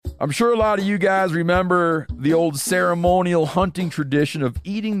I'm sure a lot of you guys remember the old ceremonial hunting tradition of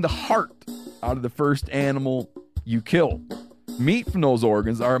eating the heart out of the first animal you kill. Meat from those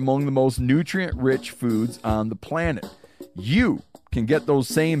organs are among the most nutrient-rich foods on the planet. You can get those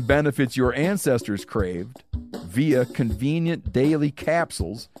same benefits your ancestors craved via convenient daily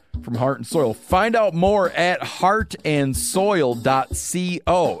capsules from Heart and Soil. Find out more at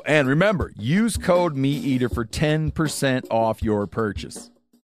heartandsoil.co. And remember, use code MeatEater for 10% off your purchase.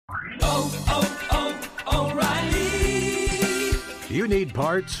 O'Reilly. You need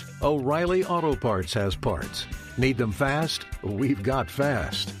parts? O'Reilly Auto Parts has parts. Need them fast? We've got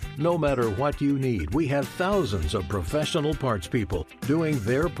fast. No matter what you need, we have thousands of professional parts people doing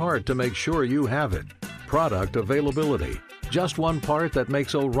their part to make sure you have it. Product availability. Just one part that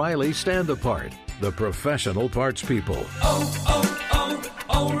makes O'Reilly stand apart. The professional parts people.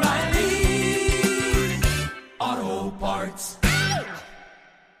 O'Reilly Auto Parts.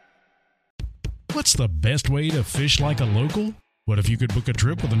 What's the best way to fish like a local? What if you could book a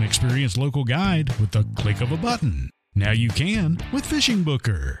trip with an experienced local guide with the click of a button? Now you can with Fishing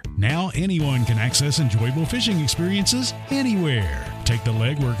Booker. Now anyone can access enjoyable fishing experiences anywhere. Take the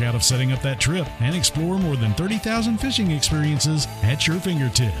legwork out of setting up that trip and explore more than 30,000 fishing experiences at your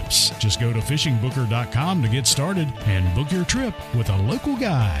fingertips. Just go to fishingbooker.com to get started and book your trip with a local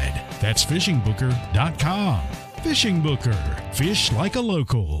guide. That's fishingbooker.com. Fishing Booker. Fish like a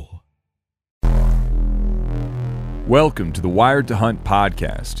local. Welcome to the Wired to Hunt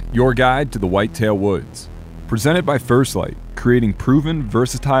podcast, your guide to the whitetail woods. Presented by First Light, creating proven,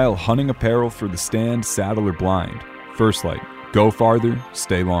 versatile hunting apparel for the stand, saddle, or blind. First Light, go farther,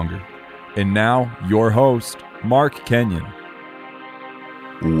 stay longer. And now, your host, Mark Kenyon.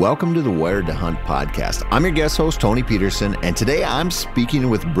 Welcome to the Wired to Hunt podcast. I'm your guest host, Tony Peterson, and today I'm speaking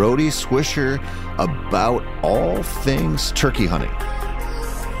with Brodie Swisher about all things turkey hunting.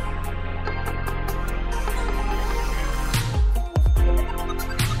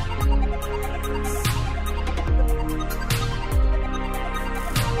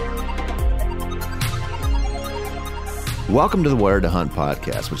 Welcome to the Wired to Hunt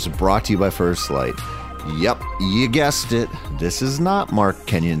podcast, which is brought to you by First Light. Yep, you guessed it. This is not Mark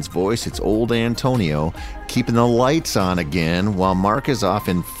Kenyon's voice. It's old Antonio keeping the lights on again while Mark is off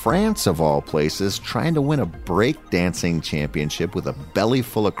in France, of all places, trying to win a breakdancing championship with a belly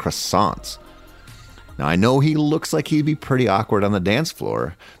full of croissants. Now, I know he looks like he'd be pretty awkward on the dance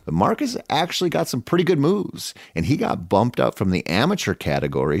floor, but Mark has actually got some pretty good moves, and he got bumped up from the amateur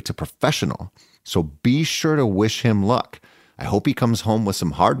category to professional. So be sure to wish him luck. I hope he comes home with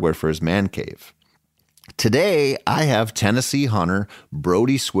some hardware for his man cave. Today, I have Tennessee hunter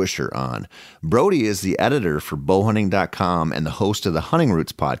Brodie Swisher on. Brodie is the editor for bowhunting.com and the host of the Hunting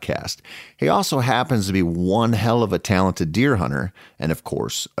Roots podcast. He also happens to be one hell of a talented deer hunter and, of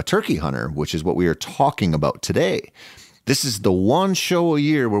course, a turkey hunter, which is what we are talking about today. This is the one show a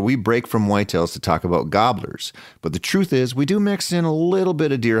year where we break from whitetails to talk about gobblers. But the truth is, we do mix in a little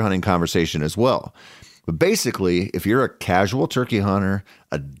bit of deer hunting conversation as well. But basically, if you're a casual turkey hunter,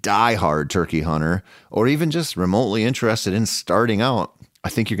 a die-hard turkey hunter, or even just remotely interested in starting out, I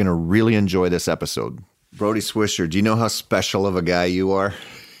think you're going to really enjoy this episode. Brodie Swisher, do you know how special of a guy you are?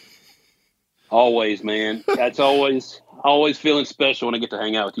 Always, man. That's always feeling special when I get to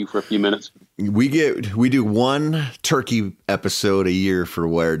hang out with you for a few minutes. We do one turkey episode a year for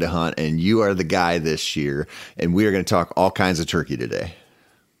Wired to Hunt, and you are the guy this year, and we are going to talk all kinds of turkey today.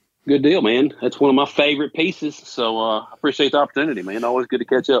 Good deal, man. That's one of my favorite pieces, so I appreciate the opportunity, man. Always good to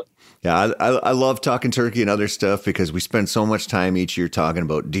catch up. Yeah, I love talking turkey and other stuff because we spend so much time each year talking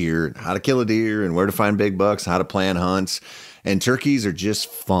about deer, how to kill a deer, and where to find big bucks, how to plan hunts, and turkeys are just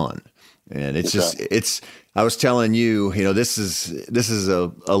fun. And I was telling you, this is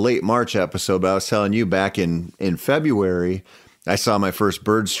a late March episode, but I was telling you back in February, I saw my first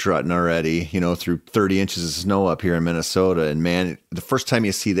bird strutting already, through 30 inches of snow up here in Minnesota. And man, the first time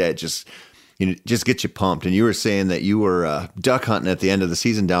you see that just gets you pumped. And you were saying that you were duck hunting at the end of the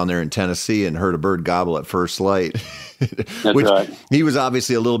season down there in Tennessee and heard a bird gobble at first light. That's right. He was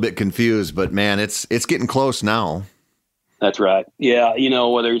obviously a little bit confused, but man, it's getting close now. That's right. Yeah,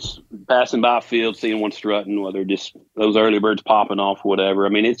 whether it's passing by a field, seeing one strutting, whether just those early birds popping off, whatever. I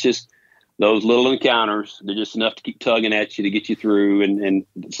mean, it's just those little encounters. They're just enough to keep tugging at you to get you through. And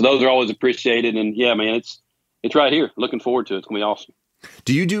so those are always appreciated. And yeah, man, it's right here. Looking forward to it. It's going to be awesome.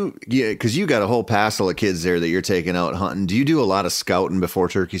 Because you got a whole passel of kids there that you're taking out hunting. Do you do a lot of scouting before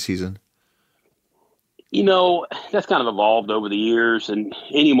turkey season? That's kind of evolved over the years, and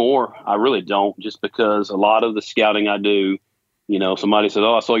anymore, I really don't, just because a lot of the scouting I do, somebody says,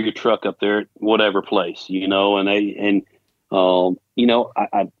 "Oh, I saw your truck up there at whatever place," I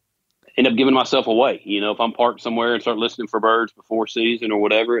end up giving myself away. If I'm parked somewhere and start listening for birds before season or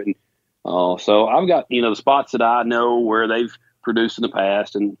whatever. And so I've got, the spots that I know where they've produced in the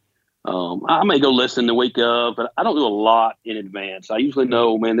past. And I may go listen the week of, but I don't do a lot in advance. I usually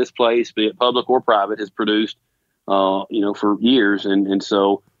know, man, this place, be it public or private, has produced, for years. And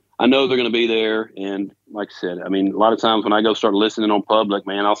so I know they're going to be there. And like I said, I mean, a lot of times when I go start listening on public,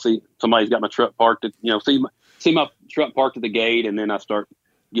 man, I'll see somebody's got my truck parked at, see my truck parked at the gate, and then I start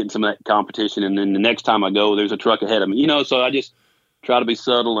getting some of that competition. And then the next time I go, there's a truck ahead of me, so I just try to be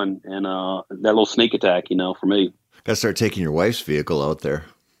subtle and that little sneak attack, for me. Got to start taking your wife's vehicle out there.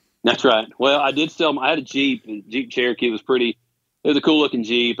 That's right. Well, I did sell. I had a Jeep Cherokee. It was a cool looking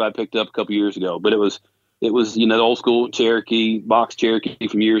Jeep I picked up a couple years ago, but it was, the old school Cherokee, box Cherokee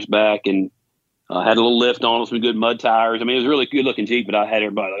from years back, and had a little lift on it, some good mud tires. I mean, it was a really good looking Jeep, but I had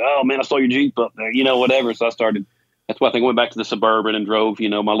everybody like, oh man, I saw your Jeep up there, whatever. So that's why I think I went back to the Suburban and drove,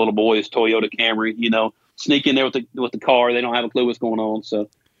 my little boy's Toyota Camry, sneak in there with the car. They don't have a clue what's going on. So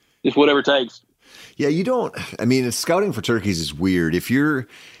just whatever it takes. Yeah, scouting for turkeys is weird. If you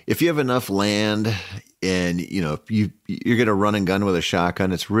have enough land and, you're going to run and gun with a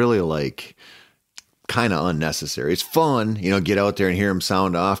shotgun, it's really like kind of unnecessary. It's fun, get out there and hear them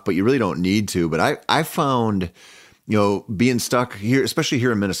sound off, but you really don't need to. But I found, being stuck here, especially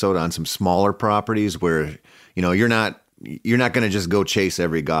here in Minnesota on some smaller properties where, you're not going to just go chase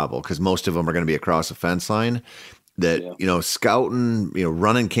every gobble because most of them are going to be across a fence line. That, scouting,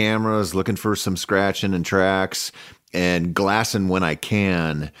 running cameras, looking for some scratching and tracks and glassing when I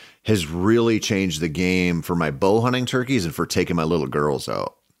can has really changed the game for my bow hunting turkeys and for taking my little girls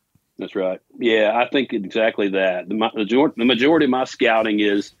out. That's right. Yeah, I think exactly that. The majority of my scouting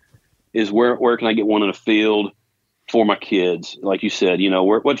is where can I get one in a field for my kids? Like you said,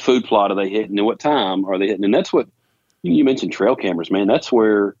 what food plot are they hitting and what time are they hitting? And that's what you mentioned, trail cameras, man. That's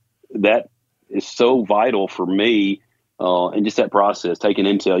where that is so vital for me, and just that process, taking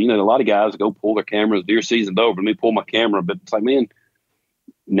intel. A lot of guys go pull their cameras, deer season's over, let me pull my camera. But it's like, man,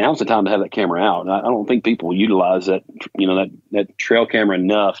 now's the time to have that camera out. And I don't think people utilize that, that trail camera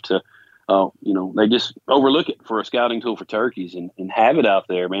enough to, they just overlook it for a scouting tool for turkeys and have it out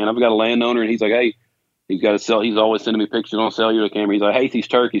there, man. I've got a landowner and he's like, hey, he's always sending me pictures on cellular camera. He's like, hey, these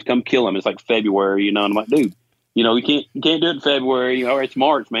turkeys, come kill them. It's like February, and I'm like, dude, you can't do it in February. Or it's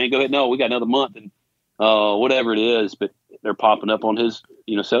March, man. Go ahead. No, we got another month and whatever it is. But they're popping up on his,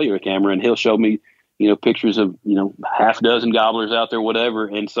 cellular camera, and he'll show me, pictures of, half a dozen gobblers out there, whatever.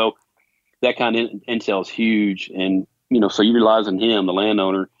 And so that kind of intel is huge. And, so you realize in him, the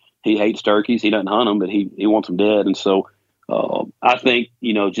landowner, he hates turkeys. He doesn't hunt them, but he wants them dead. And so I think,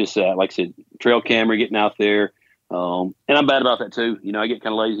 just that, like I said, trail camera, getting out there. And I'm bad about that too. I get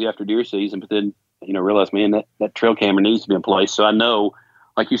kind of lazy after deer season, but then, realize, man, that trail camera needs to be in place. So I know,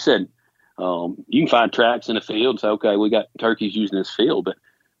 like you said, you can find tracks in the field and say, okay, we got turkeys using this field, but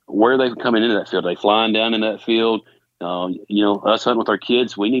where are they coming into that field? Are they flying down in that field? Us hunting with our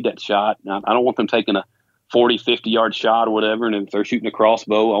kids, we need that shot. I don't want them taking a 40, 50-yard shot or whatever. And if they're shooting a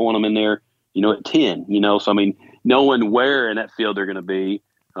crossbow, I want them in there, at 10, So, knowing where in that field they're going to be,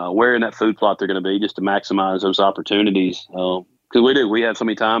 where in that food plot they're going to be, just to maximize those opportunities. Because we have so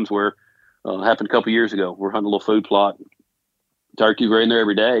many times where, happened a couple of years ago. We're hunting a little food plot. Turkeys were in there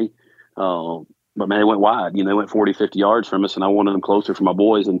every day. But man, they went wide. They went 40, 50 yards from us, and I wanted them closer for my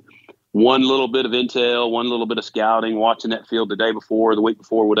boys. And one little bit of intel, one little bit of scouting, watching that field the day before, the week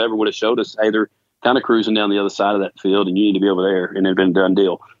before, whatever, would have showed us, hey, they're kind of cruising down the other side of that field, and you need to be over there. And it'd been a done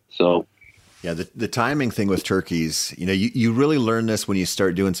deal. So, yeah, the timing thing with turkeys, you really learn this when you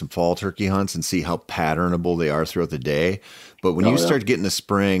start doing some fall turkey hunts and see how patternable they are throughout the day. But when you start getting to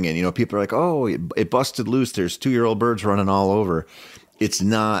spring and, people are like, oh, it busted loose. There's 2-year-old birds running all over. It's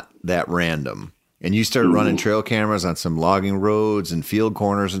not that random. And you start running trail cameras on some logging roads and field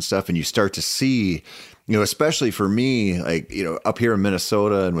corners and stuff. And you start to see, especially for me, like, up here in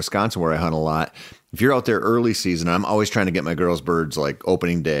Minnesota and Wisconsin where I hunt a lot, if you're out there early season, I'm always trying to get my girls' birds like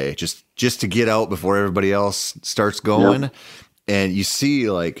opening day, just to get out before everybody else starts going. Yep. And you see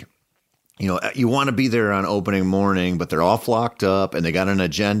like, you want to be there on opening morning, but they're all flocked up and they got an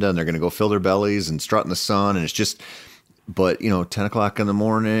agenda and they're going to go fill their bellies and strut in the sun. And it's just, but 10 o'clock in the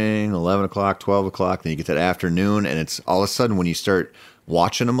morning, 11 o'clock, 12 o'clock, then you get that afternoon. And it's all of a sudden when you start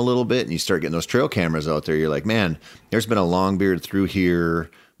watching them a little bit and you start getting those trail cameras out there, you're like, man, there's been a longbeard through here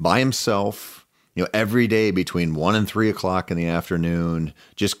by himself, every day between 1 and 3 o'clock in the afternoon,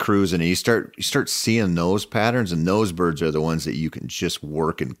 just cruising. And you start seeing those patterns, and those birds are the ones that you can just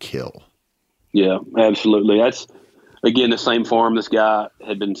work and kill. Yeah, absolutely. That's, again, the same farm. This guy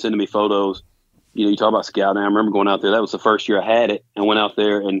had been sending me photos. You talk about scouting. I remember going out there. That was the first year I had it. I went out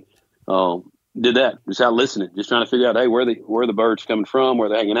there and did that. Just out listening, just trying to figure out, hey, where the birds coming from, where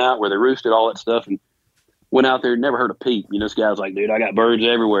they're hanging out, where they roosted, all that stuff. And went out there, never heard a peep. This guy was like, dude, I got birds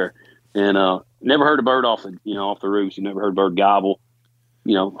everywhere. And never heard a bird off the roost. You never heard a bird gobble.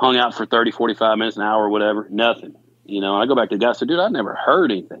 Hung out for 30, 45 minutes, an hour, whatever, nothing. I go back to the guy and said, dude, I never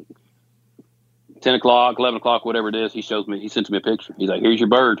heard anything. 10 o'clock, 11 o'clock, whatever it is, he sends me a picture. He's like, here's your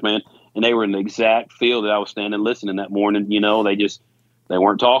birds, man. And they were in the exact field that I was standing listening that morning. They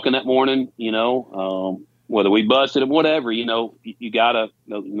weren't talking that morning, whether we busted them, whatever, you gotta,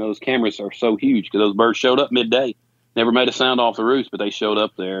 those cameras are so huge because those birds showed up midday, never made a sound off the roost, but they showed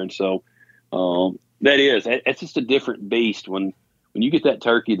up there. And so, it's just a different beast when you get that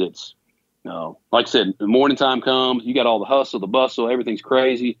turkey that's, like I said, the morning time comes, you got all the hustle, the bustle, everything's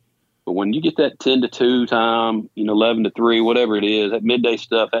crazy. But when you get that 10 to 2 time, 11 to 3, whatever it is, that midday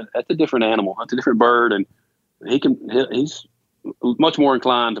stuff, that's a different animal. That's a different bird. And he's much more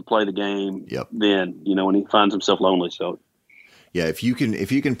inclined to play the game than, when he finds himself lonely. So, yeah, if you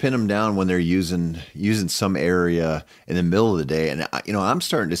can pin them down when they're using some area in the middle of the day. And, I'm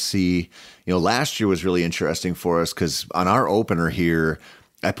starting to see, last year was really interesting for us because on our opener here,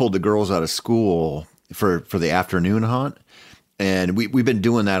 I pulled the girls out of school for the afternoon hunt. And we've been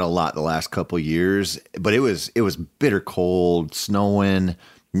doing that a lot the last couple of years, but it was bitter cold, snowing,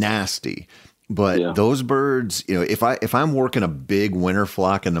 nasty. But those birds, if I'm working a big winter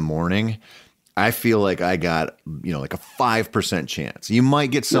flock in the morning, I feel like I got, like a 5% chance. You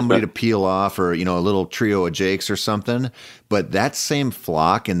might get somebody to peel off or, a little trio of jakes or something, but that same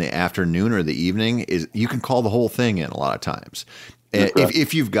flock in the afternoon or the evening you can call the whole thing in a lot of times.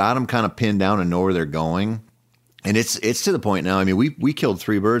 If you've got them kind of pinned down and know where they're going. And it's to the point now. I mean, we killed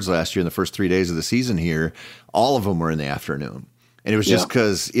 3 birds last year in the first 3 days of the season here. All of them were in the afternoon. And it was just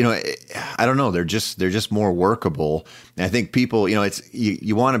because, I don't know, they're just more workable. And I think people,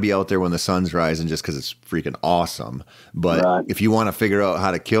 you want to be out there when the sun's rising just because it's freaking awesome. But if you want to figure out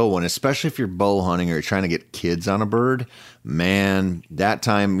how to kill one, especially if you're bow hunting or you're trying to get kids on a bird, man, that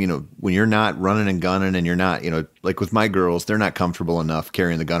time, when you're not running and gunning and you're not, like with my girls, they're not comfortable enough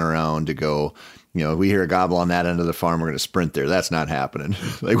carrying the gun around to go, we hear a gobble on that end of the farm, we're going to sprint there. That's not happening.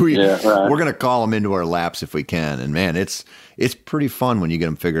 We're going to call them into our laps if we can. And man, it's pretty fun when you get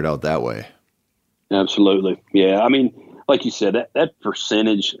them figured out that way. Absolutely. Yeah. I mean, like you said, that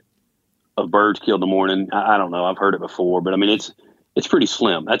percentage of birds killed in the morning, I don't know. I've heard it before, but I mean, it's pretty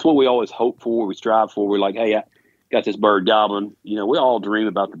slim. That's what we always hope for. We strive for. We're like, hey, I got this bird gobbling. We all dream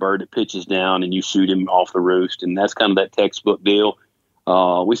about the bird that pitches down and you shoot him off the roost. And that's kind of that textbook deal.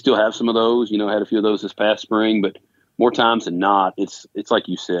 We still have some of those, had a few of those this past spring, but more times than not, it's like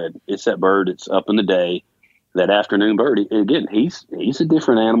you said, it's that bird that's up in the day, that afternoon bird. Again, he's a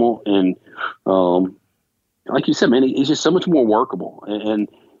different animal. And, like you said, man, he's just so much more workable. And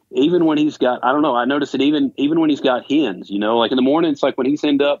even when he's got, I don't know, I noticed it even when he's got hens, like in the morning, it's like when he's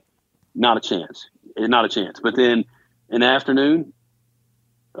henned up, not a chance. But then in the afternoon,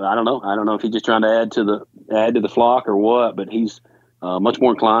 I don't know if he's just trying to add to the flock or what, but he's much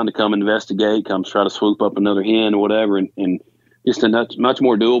more inclined to come investigate, come try to swoop up another hen or whatever, and just a much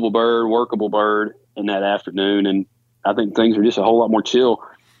more doable bird, workable bird in that afternoon. And I think things are just a whole lot more chill.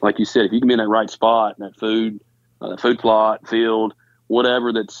 Like you said, if you can be in that right spot, that food plot, field,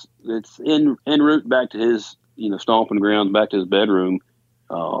 whatever that's en route back to his, stomping grounds, back to his bedroom,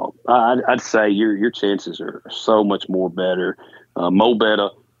 I'd say your chances are so much more better, better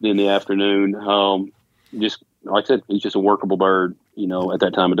in the afternoon. Just like I said, he's just a workable bird, at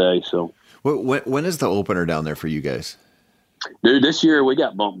that time of day. So, when is the opener down there for you guys? Dude, this year we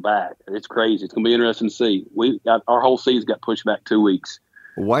got bumped back. It's crazy. It's going to be interesting to see. Our whole season got pushed back 2 weeks.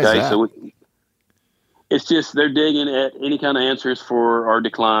 Why is that? So it's just they're digging at any kind of answers for our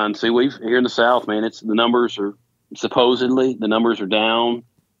decline. See, here in the South, man, the numbers are down.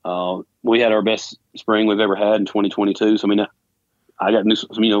 We had our best spring we've ever had in 2022. So I mean, I got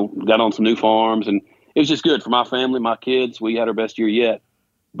got on some new farms, and it was just good for my family, my kids. We had our best year yet.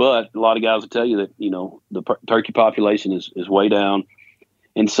 But a lot of guys will tell you that, the turkey population is way down.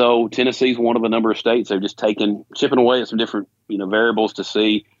 And so Tennessee's one of a number of states. They've just chipping away at some different, variables to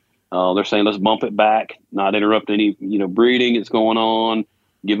see. They're saying, let's bump it back, not interrupt any, breeding that's going on,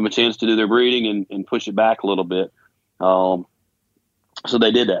 give them a chance to do their breeding and push it back a little bit. So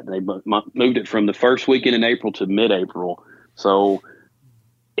they did that. They moved it from the first weekend in April to mid-April. So,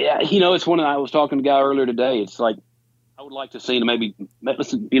 yeah, it's one I was talking to a guy earlier today. It's like, I would like to see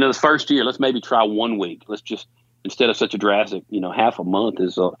this first year, let's maybe try 1 week. Let's just, instead of such a drastic, half a month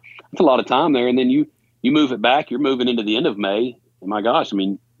that's a lot of time there. And then you move it back, you're moving into the end of May. And my gosh, I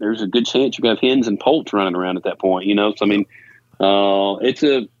mean, there's a good chance you're going to have hens and poults running around at that point, So, I mean,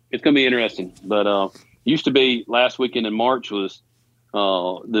 it's going to be interesting. But used to be last weekend in March was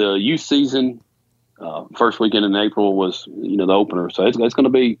the youth season. First weekend in April was, the opener. So it's going to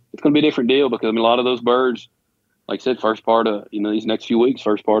be a different deal because a lot of those birds, like I said, first part of, these next few weeks,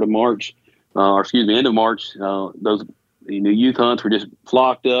 first part of March, end of March, those, youth hunts were just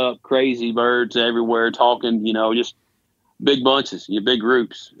flocked up, crazy birds everywhere talking, just big bunches, big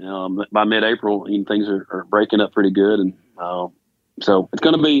groups. By mid-April, things are breaking up pretty good. And so it's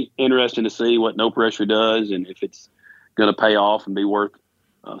going to be interesting to see what No Pressure does and if it's going to pay off and be worth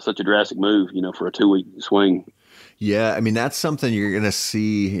such a drastic move, for a 2-week swing. Yeah, I mean, that's something you're going to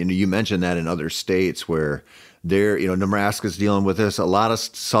see, and you mentioned that in other states where Nebraska's dealing with this. A lot of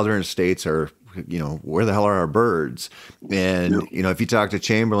southern states are, where the hell are our birds? And, if you talk to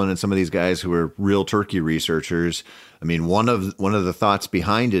Chamberlain and some of these guys who are real turkey researchers, I mean, one of the thoughts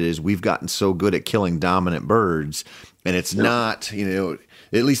behind it is we've gotten so good at killing dominant birds, and it's not,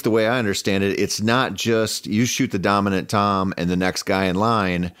 at least the way I understand it, it's not just you shoot the dominant tom and the next guy in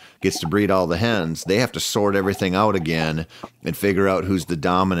line gets to breed all the hens. They have to sort everything out again and figure out who's the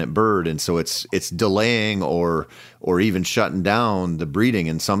dominant bird. And so it's delaying or even shutting down the breeding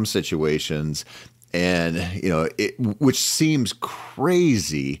in some situations. And, which seems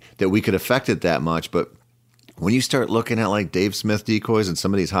crazy that we could affect it that much. But when you start looking at like Dave Smith decoys and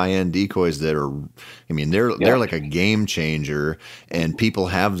some of these high-end decoys that are, they're like a game changer, and people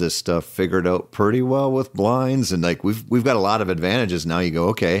have this stuff figured out pretty well with blinds, and like we've got a lot of advantages now. You go,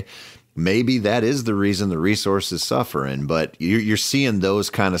 okay, maybe that is the reason the resource is suffering, but you're seeing those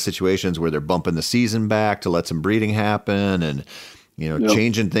kind of situations where they're bumping the season back to let some breeding happen, and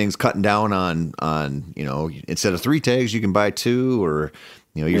changing things, cutting down on instead of 3 tags you can buy 2, or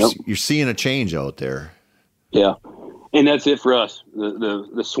you're seeing a change out there. Yeah, and that's it for us.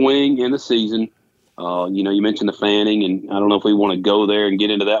 The swing and the season. You mentioned the fanning, and I don't know if we want to go there and get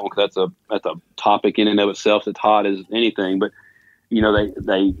into that one because that's a topic in and of itself that's hot as anything. But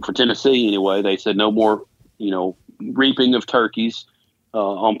they for Tennessee anyway, they said no more reaping of turkeys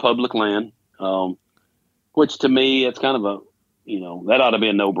on public land, which to me it's kind of a that ought to be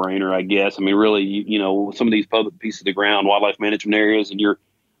a no brainer, I guess. I mean, really, some of these public pieces of ground, wildlife management areas, and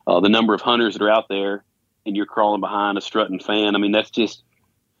the number of hunters that are out there, and you're crawling behind a strutting fan. I mean, that's just,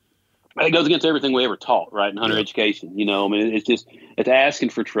 it goes against everything we ever taught, right, in hunter education. It's asking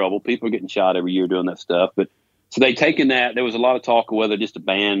for trouble. People are getting shot every year doing that stuff. But so they taken that. There was a lot of talk of whether just to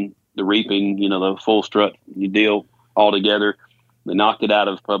ban the reaping, the full strut deal altogether. They knocked it out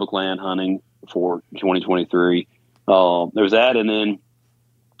of public land hunting for 2023. There was that, and then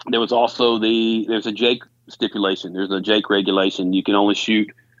there was also there's a Jake stipulation. There's a Jake regulation. You can only shoot.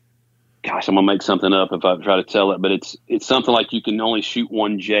 Gosh, I'm gonna make something up if I try to tell it, but it's something like you can only shoot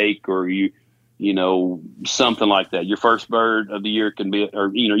 1 Jake, or something like that. Your first bird of the year can be,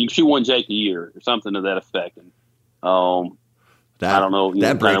 or you can shoot 1 Jake a year, or something to that effect. And I don't know.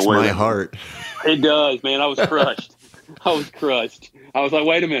 That breaks my heart. It does, man. I was crushed. I was like,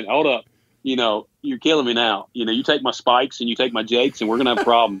 wait a minute, hold up. You're killing me now. You take my spikes and you take my Jakes, and we're gonna have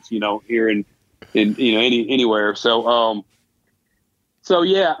problems. Here in anywhere. So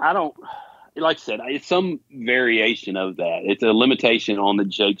yeah, I don't, like I said, it's some variation of that. It's a limitation on the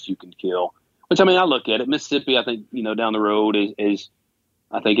Jakes you can kill, which, I mean, I look at it. Mississippi, I think, down the road is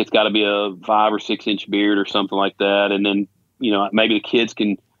I think it's got to be a 5 or 6 inch beard or something like that. And then, maybe the kids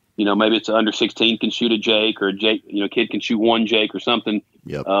can, maybe it's under 16 can shoot a Jake, or a Jake, kid can shoot 1 Jake or something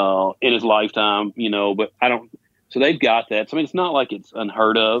in his lifetime, but I don't, so they've got that. So, I mean, it's not like it's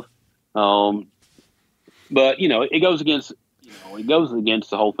unheard of. But, it goes against,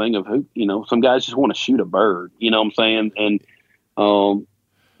 the whole thing of who, some guys just want to shoot a bird, you know what I'm saying? And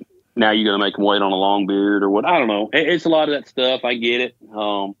now you're going to make them wait on a long beard or what? I don't know. It's a lot of that stuff. I get it. I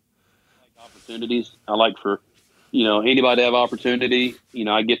like opportunities. I like for, anybody to have opportunity.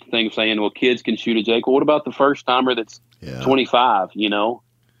 I get the thing of saying, well, kids can shoot a Jake. Well, what about the first timer that's 25,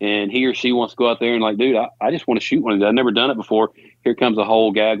 and he or she wants to go out there and like, dude, I just want to shoot one of these. I've never done it before. Here comes a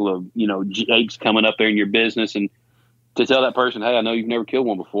whole gaggle of, Jakes coming up there in your business, and to tell that person, hey, I know you've never killed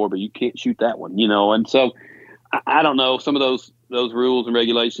one before, but you can't shoot that one, and so I don't know, some of those rules and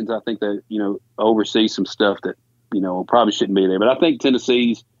regulations, I think that, oversee some stuff that, probably shouldn't be there. But I think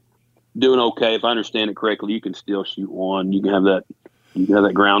Tennessee's doing okay. If I understand it correctly, you can still shoot one. You can have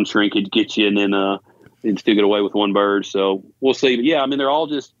that ground shrinkage get you, and then still get away with 1 bird. So we'll see. But yeah, I mean, they're all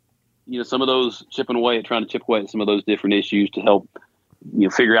just, some of those trying to chip away at some of those different issues to help,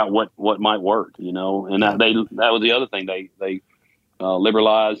 figure out what might work, and that was the other thing. They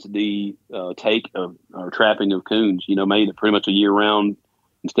liberalized the take of or trapping of coons, made it pretty much a year round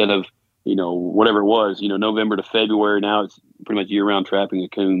instead of, whatever it was, November to February. Now it's pretty much year-round trapping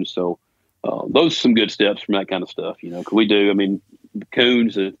of coons. So those are some good steps from that kind of stuff, because we do. I mean,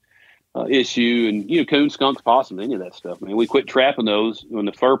 coons issue, and coons, skunks, possums, any of that stuff. I mean, we quit trapping those when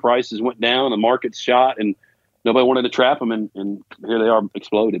the fur prices went down, the market's shot, and nobody wanted to trap them, and here they are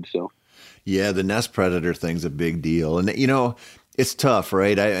exploded. So yeah, the nest predator thing's a big deal, and it's tough,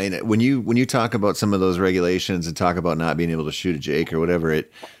 right? When you talk about some of those regulations and talk about not being able to shoot a jake or whatever,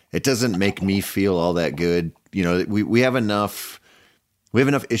 it doesn't make me feel all that good. We have enough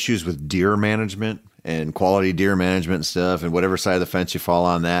issues with deer management and quality deer management and stuff, and whatever side of the fence you fall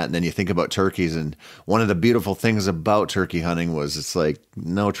on that. And then you think about turkeys, and one of the beautiful things about turkey hunting was it's like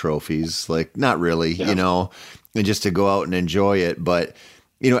no trophies, like not really, and just to go out and enjoy it. But,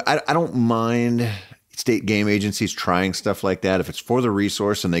 I don't mind state game agencies trying stuff like that if it's for the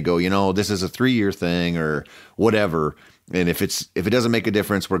resource and they go, this is a 3-year thing or whatever. And if it doesn't make a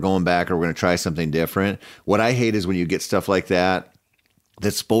difference, we're going back or we're going to try something different. What I hate is when you get stuff like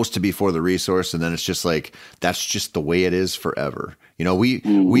that's supposed to be for the resource, and then it's just like that's just the way it is forever.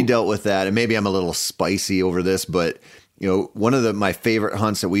 We dealt with that, and maybe I'm a little spicy over this, but one of my favorite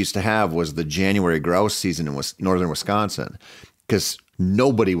hunts that we used to have was the January grouse season in northern Wisconsin, because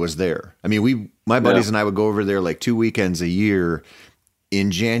nobody was there. I mean, my buddies and I would go over there like 2 weekends a year in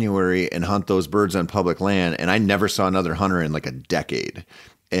January and hunt those birds on public land, and I never saw another hunter in like a decade.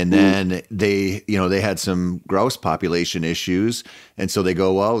 And then they had some grouse population issues. And so they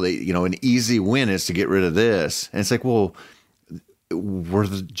go, well, an easy win is to get rid of this. And it's like, well, were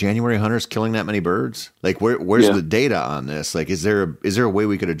the January hunters killing that many birds? Like, where's the data on this? Like, is there a way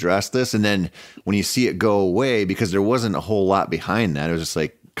we could address this? And then when you see it go away, because there wasn't a whole lot behind that, it was just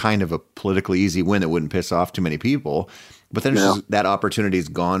like kind of a politically easy win that wouldn't piss off too many people. But then that opportunity is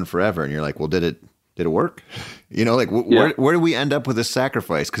gone forever. And you're like, well, did it work? Where do we end up with this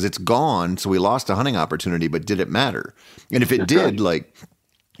sacrifice? Because it's gone, so we lost a hunting opportunity, but did it matter? And if it did, if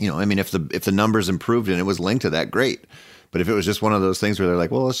the numbers improved and it was linked to that, great. But if it was just one of those things where they're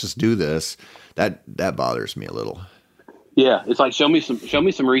like, well, let's just do this, that bothers me a little. Yeah, it's like show me some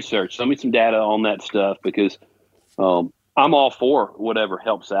research, show me some data on that stuff, because I'm all for whatever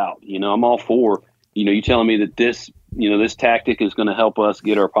helps out. I'm all for you telling me that this tactic is going to help us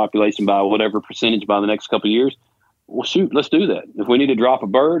get our population by whatever percentage by the next couple of years. Well, shoot, let's do that. If we need to drop a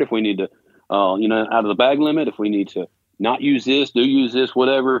bird, if we need to, out of the bag limit, if we need to not use this, use this,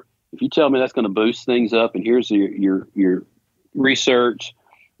 whatever. If you tell me that's going to boost things up, and here's your research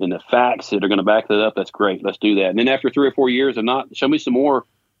and the facts that are going to back that up, that's great. Let's do that. And then after 3 or 4 years, show me some more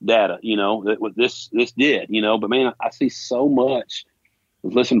data. That what this did. But man, I see so much. I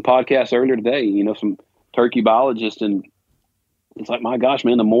was listening to podcasts earlier today. Some turkey biologists, and it's like, my gosh,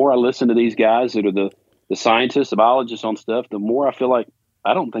 man, the more I listen to these guys that are the scientists, the biologists on stuff, the more I feel like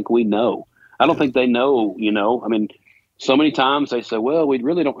I don't think we know. I don't think they know. I mean, so many times they say, well, we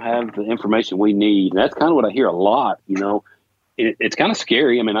really don't have the information we need. And that's kind of what I hear a lot. It's kind of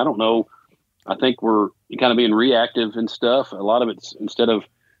scary. I mean, I don't know. I think we're kind of being reactive and stuff. A lot of it's instead of,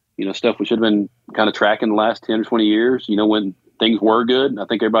 stuff we should have been kind of tracking the last 10 or 20 years, when things were good. I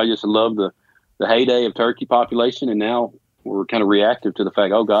think everybody just loved the heyday of turkey population. And now we're kind of reactive to the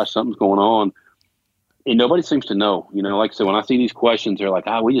fact, oh gosh, something's going on. And nobody seems to know, like I said, when I see these questions, they're like,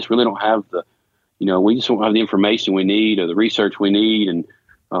 we just really don't have we just don't have the information we need or the research we need. And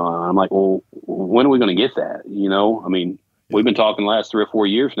I'm like, well, when are we going to get that? I mean, we've been talking the last 3 or 4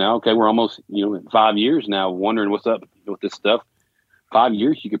 years now. Okay, we're almost, 5 years now wondering what's up with this stuff. 5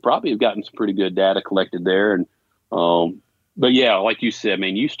 years, you could probably have gotten some pretty good data collected there. And, but yeah, like you said,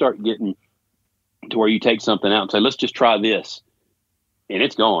 man, you start getting to where you take something out and say, let's just try this. And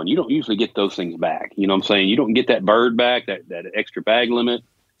it's gone. You don't usually get those things back. You know what I'm saying? You don't get that bird back, that extra bag limit,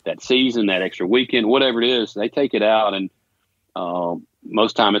 that season, that extra weekend, whatever it is. They take it out, and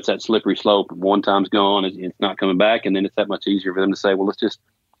most time it's that slippery slope. One time's gone, it's not coming back, and then it's that much easier for them to say, well, let's just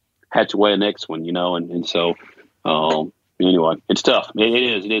hatch away the next one, and so anyway, it's tough. It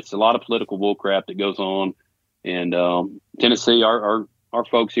is. It's a lot of political bullcrap that goes on, and Tennessee, our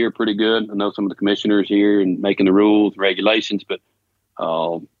folks here are pretty good. I know some of the commissioners here and making the rules, regulations, but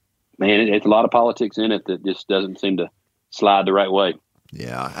man, it's a lot of politics in it that just doesn't seem to slide the right way.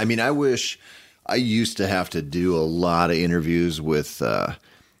 Yeah. I mean, I used to have to do a lot of interviews with,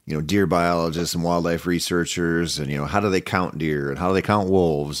 deer biologists and wildlife researchers, and, how do they count deer and how do they count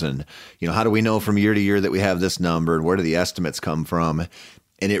wolves? And, how do we know from year to year that we have this number, and where do the estimates come from?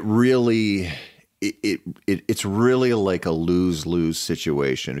 And it really, it's really like a lose-lose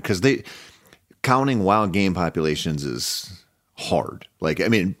situation, because counting wild game populations is hard. Like, I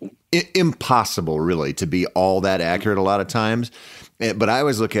mean, impossible really to be all that accurate a lot of times. But I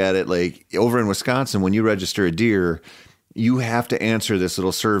always look at it like over in Wisconsin, when you register a deer, you have to answer this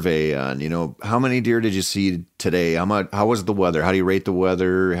little survey on, how many deer did you see today? How was the weather? How do you rate the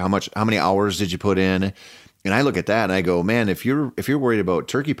weather? How many hours did you put in? And I look at that and I go, man, if you're worried about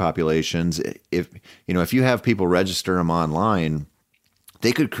turkey populations, if you have people register them online,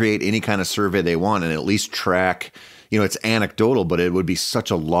 they could create any kind of survey they want and at least track, it's anecdotal, but it would be such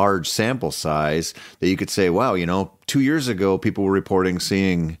a large sample size that you could say, wow, 2 years ago, people were reporting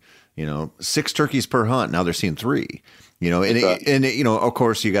seeing, 6 turkeys per hunt. Now they're seeing 3. Of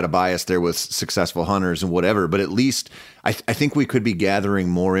course, you got a bias there with successful hunters and whatever, but at least I think we could be gathering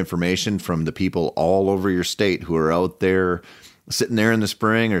more information from the people all over your state who are out there sitting there in the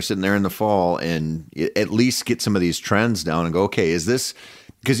spring or sitting there in the fall, and at least get some of these trends down and go, okay, is this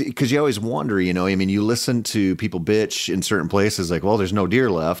because you always wonder, you listen to people bitch in certain places like, well, there's no deer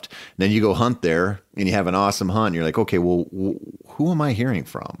left. And then you go hunt there and you have an awesome hunt. And you're like, okay, well, who am I hearing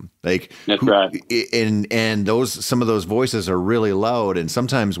from? Like, that's right. And some of those voices are really loud. And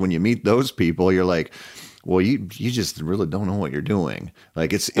sometimes when you meet those people, you're like, well, you just really don't know what you're doing.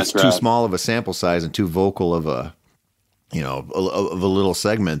 Like it's too small of a sample size and too vocal of a little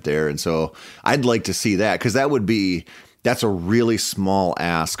segment there. And so I'd like to see that, because that's a really small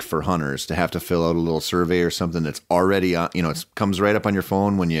ask for hunters to have to fill out a little survey or something that's already on, it comes right up on your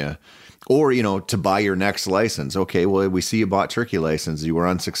phone or to buy your next license. Okay, well, we see you bought turkey license. You were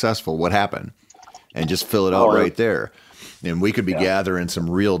unsuccessful. What happened? And just fill it out right there. And we could be gathering some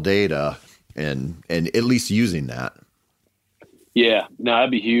real data and at least using that. Yeah, no,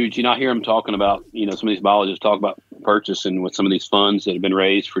 that'd be huge. I hear them talking about, some of these biologists talk about purchasing with some of these funds that have been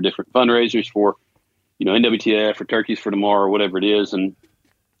raised for different fundraisers for, NWTF or Turkeys for Tomorrow or whatever it is. And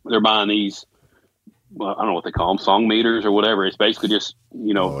they're buying these, I don't know what they call them, song meters or whatever. It's basically just,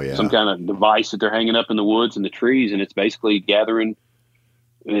 some kind of device that they're hanging up in the woods and the trees. And it's basically gathering,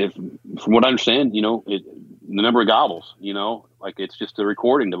 from what I understand, the number of gobbles, like it's just a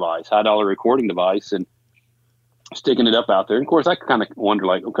recording device, $high recording device, and sticking it up out there. And of course, I kind of wonder,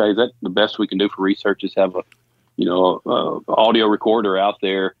 like, okay, is that the best we can do for research, is have a audio recorder out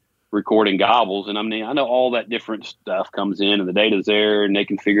there recording gobbles? And I mean, I know all that different stuff comes in and the data's there and they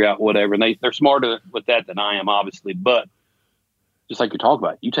can figure out whatever. And they're smarter with that than I am, obviously. But just like you talk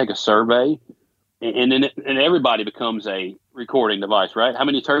about, you take a survey and then everybody becomes a recording device, right? How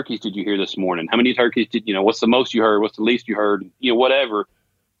many turkeys did you hear this morning? How many turkeys did, what's the most you heard? What's the least you heard? Whatever.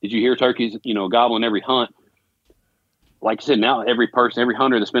 Did you hear turkeys, gobbling every hunt? Like I said, now every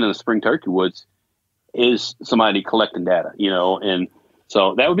hunter that's been in the spring turkey woods is somebody collecting data, and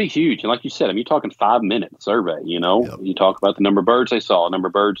so that would be huge. And like you said, you're talking 5-minute survey, Yep. You talk about the number of birds they saw, number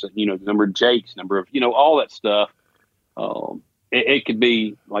of birds, the number of jakes, number of, all that stuff. It could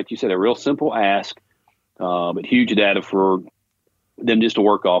be, like you said, a real simple ask, but huge data for them just to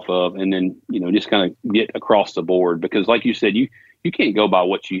work off of, and then, just kind of get across the board. Because like you said, you can't go by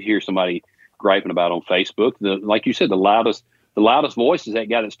what you hear somebody griping about on Facebook. Like you said, the loudest voice is that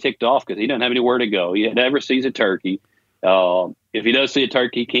guy that's ticked off because he doesn't have anywhere to go. He never sees a turkey. If he does see a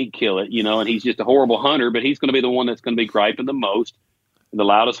turkey, he can't kill it, and he's just a horrible hunter, but he's going to be the one that's going to be griping the most, the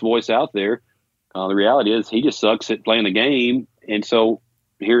loudest voice out there. The reality is he just sucks at playing the game. And so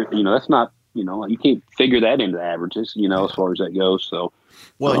here, that's not, you can't figure that into the averages, as far as that goes. So,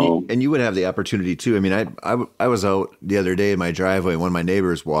 well, and you would have the opportunity too. I mean, I was out the other day in my driveway, and one of my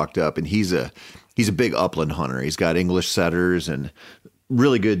neighbors walked up, and he's a big upland hunter. He's got English setters and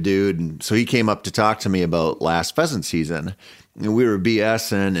really good dude. And so he came up to talk to me about last pheasant season, and we were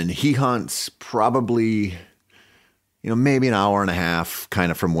BSing, and he hunts probably, maybe an hour and a half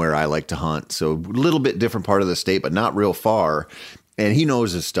kind of from where I like to hunt. So a little bit different part of the state, but not real far. And he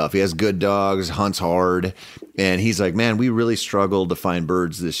knows his stuff. He has good dogs, hunts hard. And he's like, man, we really struggled to find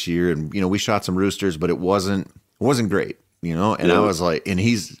birds this year. And, we shot some roosters, but it wasn't great, And I was like, and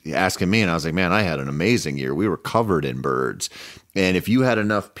he's asking me, and I was like, man, I had an amazing year. We were covered in birds. And if you had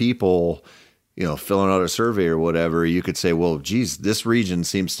enough people, filling out a survey or whatever, you could say, well, geez, this region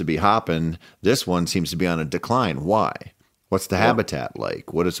seems to be hopping. This one seems to be on a decline. Why? What's the habitat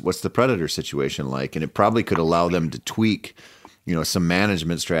like? What's the predator situation like? And it probably could allow them to tweak, some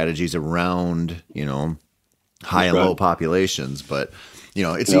management strategies around, high and low populations. But,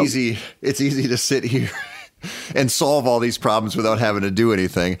 it's easy to sit here and solve all these problems without having to do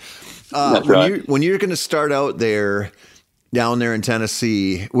anything. When you're going to start out there, down there in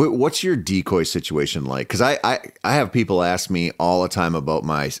Tennessee, what's your decoy situation like? Because I have people ask me all the time about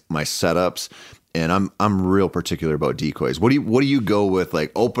my setups, and I'm real particular about decoys. What do you go with,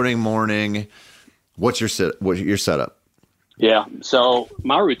 like opening morning? What's your setup? Yeah, so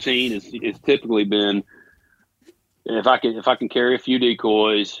my routine is typically been if I can carry a few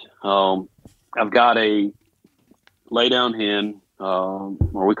decoys, I've got a lay down hen,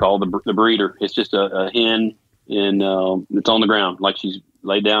 or we call the breeder. It's just a hen and it's on the ground, like she's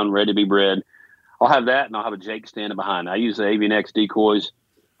laid down, ready to be bred. I'll have that, and I'll have a Jake standing behind. I use the Avian X decoys.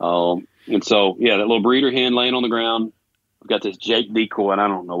 And so, yeah, that little breeder hen laying on the ground. I've got this Jake decoy, and I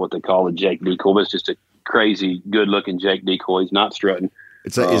don't know what they call a Jake decoy, but it's just a crazy, good-looking Jake decoy. He's not strutting.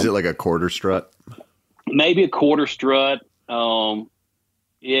 Is it like a quarter strut? Maybe a quarter strut.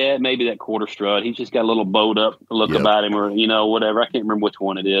 Yeah, maybe that quarter strut. He's just got a little bowed up look about him, or, whatever. I can't remember which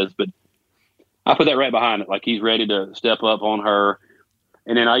one it is, but I put that right behind it, like he's ready to step up on her.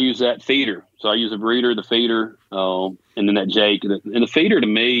 And then I use that feeder. So I use a breeder, the feeder, and then that Jake. And the feeder, to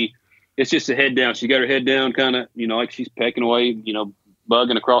me, it's just a head down. She got her head down kind of, like she's pecking away,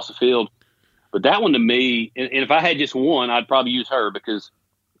 bugging across the field. But that one to me, and if I had just one, I'd probably use her, because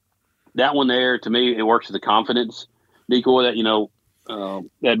that one there, to me, it works as a confidence decoy that,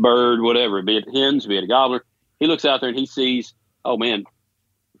 that bird, whatever, be it hens, be it a gobbler, he looks out there and he sees, oh, man,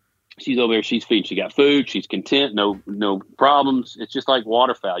 she's over there, she's feeding. She got food, she's content, no problems. It's just like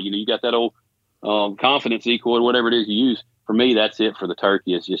waterfowl. You got that old confidence decoy, whatever it is you use. For me, that's it for the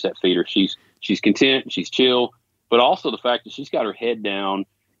turkey. It's just that feeder. She's content, she's chill, but also the fact that she's got her head down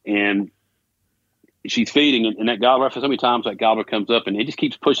and she's feeding. And that gobbler, for so many times, that gobbler comes up and it just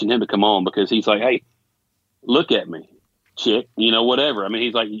keeps pushing him to come on, because he's like, hey, look at me, chick, whatever. I mean,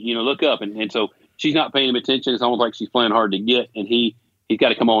 he's like, look up. And so she's not paying him attention. It's almost like she's playing hard to get, and he's got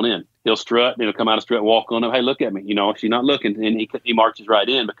to come on in. He'll strut, and he'll come out of strut, walk on him. Hey, look at me. She's not looking, and he marches right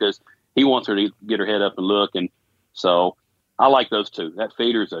in because he wants her to get her head up and look. And so I like those two. That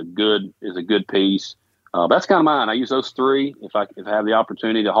feeder is a good piece. That's kind of mine. I use those three. If I have the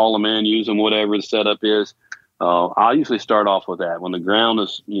opportunity to haul them in, use them, whatever the setup is, I usually start off with that. When the ground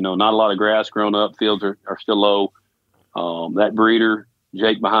is, not a lot of grass growing up, fields are still low. That breeder,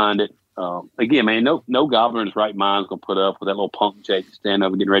 Jake behind it. Again, man, no gobbler in his right mind is going to put up with that little punk Jake standing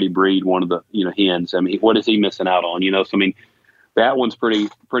up and getting ready to breed one of the, hens. I mean, what is he missing out on? So, I mean, that one's pretty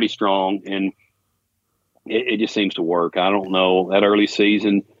strong, and it just seems to work. I don't know, that early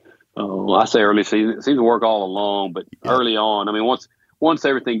season, I say early season, it seems to work all along, but early on, I mean, once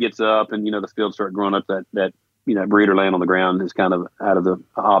everything gets up and, the fields start growing up, that breeder laying on the ground is kind of out of the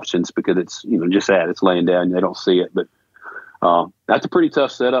options, because it's, just that it's laying down and they don't see it. But that's a pretty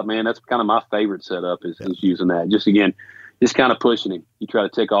tough setup, man. That's kind of my favorite setup is using that. Just kind of pushing him. You try to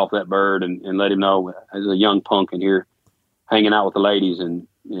tick off that bird and let him know, as a young punk in here hanging out with the ladies, and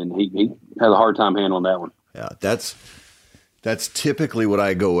he has a hard time handling that one. Yeah, that's typically what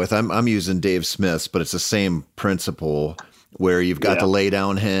I go with. I'm using Dave Smith's, but it's the same principle where you've got the lay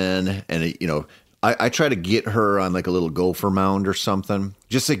down hen, and I try to get her on like a little gopher mound or something,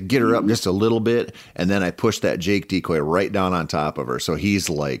 just to get her up just a little bit. And then I push that Jake decoy right down on top of her. So he's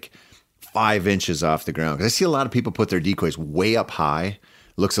like 5 inches off the ground. 'Cause I see a lot of people put their decoys way up high.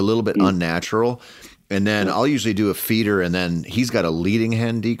 Looks a little bit unnatural. And then I'll usually do a feeder, and then he's got a leading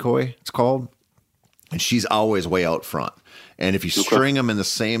hen decoy, it's called. And she's always way out front. And if you string them in the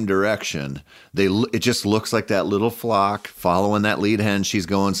same direction, it just looks like that little flock following that lead hen. She's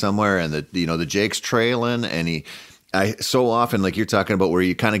going somewhere, and the Jake's trailing. And so often, like you're talking about, where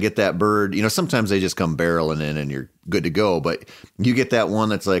you kind of get that bird. Sometimes they just come barreling in, and you're good to go. But you get that one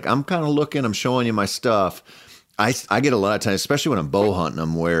that's like, I'm kind of looking, I'm showing you my stuff. I get a lot of times, especially when I'm bow hunting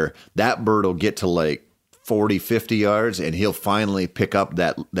them, where that bird will get to like 40, 50 yards, and he'll finally pick up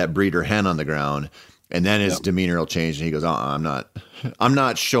that breeder hen on the ground. And then his demeanor will change, and he goes, I'm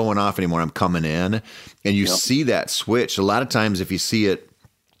not showing off anymore. I'm coming in. And you see that switch. A lot of times if you see it,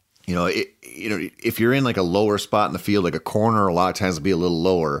 if you're in like a lower spot in the field, like a corner, a lot of times it'll be a little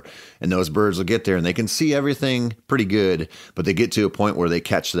lower, and those birds will get there and they can see everything pretty good, but they get to a point where they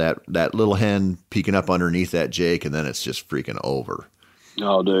catch that little hen peeking up underneath that Jake, and then it's just freaking over.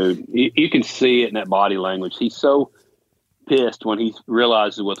 Oh, dude, you can see it in that body language. He's so pissed when he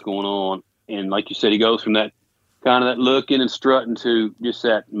realizes what's going on. And like you said, he goes from that kind of that looking and strutting to just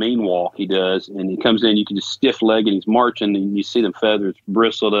that mean walk he does. And he comes in, you can just stiff leg, and he's marching, and you see them feathers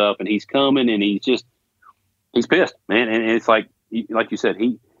bristled up, and he's coming, and he's pissed, man. And it's like you said,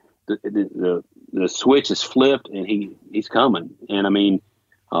 the switch is flipped, and he's coming. And I mean,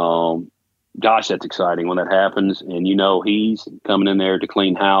 gosh, that's exciting when that happens. And he's coming in there to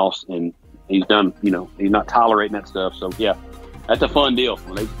clean house, and he's done. He's not tolerating that stuff. So yeah. That's a fun deal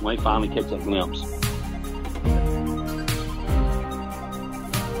when they finally catch that glimpse.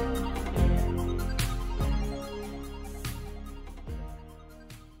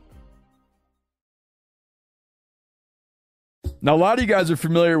 Now, a lot of you guys are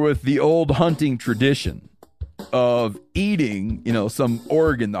familiar with the old hunting tradition. of eating, some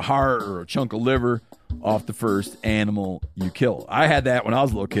organ, the heart or a chunk of liver off the first animal you kill. I had that when I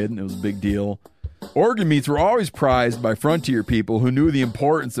was a little kid, and it was a big deal. Organ meats were always prized by frontier people who knew the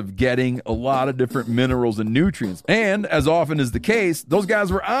importance of getting a lot of different minerals and nutrients. And as often is the case, those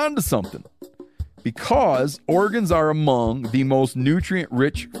guys were onto something, because organs are among the most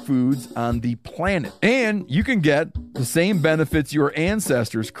nutrient-rich foods on the planet. And you can get the same benefits your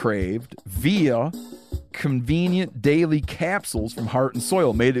ancestors craved via convenient daily capsules from Heart and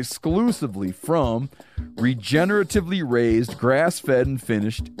Soil, made exclusively from regeneratively raised, grass-fed, and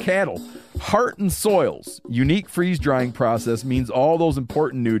finished cattle. Heart and Soil's unique freeze-drying process means all those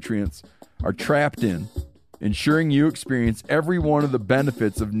important nutrients are trapped in, ensuring you experience every one of the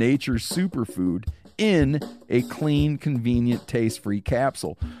benefits of nature's superfood in a clean, convenient, taste-free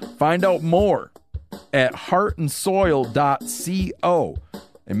capsule. Find out more at heartandsoil.co.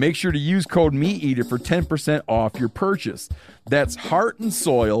 And make sure to use code MeatEater for 10% off your purchase. That's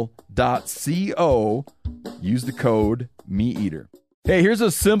heartandsoil.co. Use the code MeatEater. Hey, here's a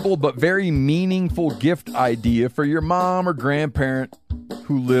simple but very meaningful gift idea for your mom or grandparent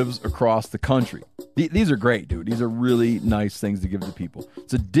who lives across the country. These are great, dude. These are really nice things to give to people.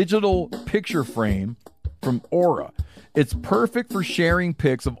 It's a digital picture frame from Aura. It's perfect for sharing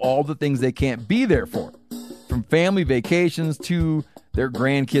pics of all the things they can't be there for, from family vacations to their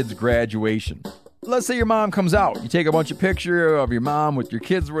grandkids' graduation. Let's say your mom comes out. You take a bunch of pictures of your mom with your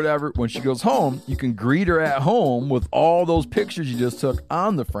kids or whatever. When she goes home, you can greet her at home with all those pictures you just took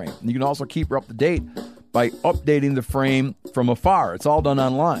on the frame. And you can also keep her up to date by updating the frame from afar. It's all done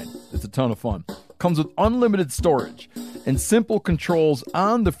online. It's a ton of fun. Comes with unlimited storage and simple controls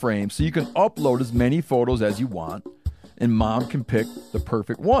on the frame, so you can upload as many photos as you want, and mom can pick the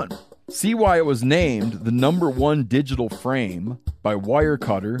perfect one. See why it was named the #1 digital frame by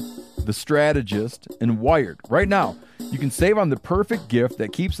Wirecutter, The Strategist, and Wired. Right now, you can save on the perfect gift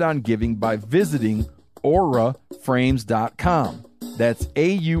that keeps on giving by visiting auraframes.com. That's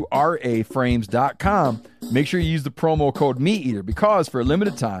AURA frames.com. Make sure you use the promo code MeatEater, because for a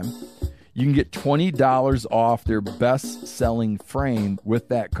limited time, you can get $20 off their best-selling frame with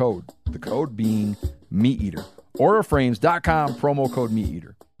that code. The code being MeatEater. auraframes.com, promo code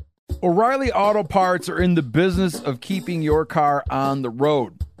MeatEater. O'Reilly Auto Parts are in the business of keeping your car on the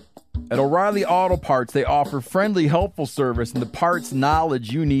road. At O'Reilly Auto Parts, they offer friendly, helpful service and the parts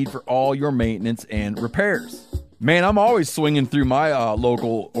knowledge you need for all your maintenance and repairs. Man, I'm always swinging through my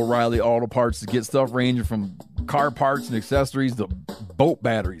local O'Reilly Auto Parts to get stuff ranging from car parts and accessories to boat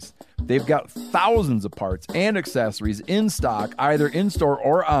batteries. They've got thousands of parts and accessories in stock, either in-store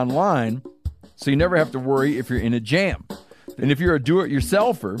or online, so you never have to worry if you're in a jam. And if you're a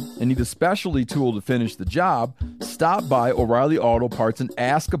do-it-yourselfer and need a specialty tool to finish the job, stop by O'Reilly Auto Parts and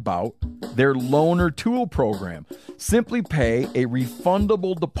ask about their loaner tool program. Simply pay a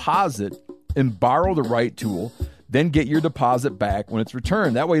refundable deposit and borrow the right tool, then get your deposit back when it's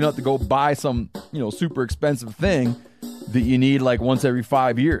returned. That way you don't have to go buy some, super expensive thing that you need like once every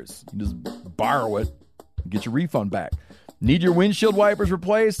 5 years. You just borrow it and get your refund back. Need your windshield wipers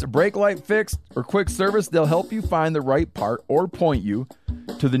replaced, a brake light fixed, or quick service? They'll help you find the right part or point you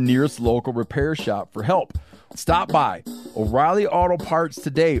to the nearest local repair shop for help. Stop by O'Reilly Auto Parts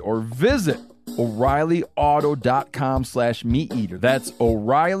today or visit O'ReillyAuto.com/MeatEater. That's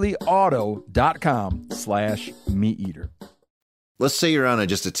O'ReillyAuto.com/MeatEater. Let's say you're on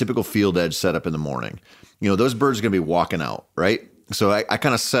just a typical field edge setup in the morning. Those birds are going to be walking out, right? So I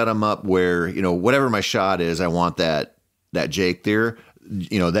kind of set them up where, whatever my shot is, I want that Jake there,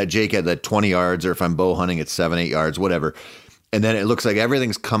 that Jake at the 20 yards, or if I'm bow hunting, it's 7-8 yards, whatever. And then it looks like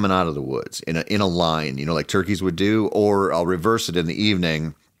everything's coming out of the woods in a line, like turkeys would do, or I'll reverse it in the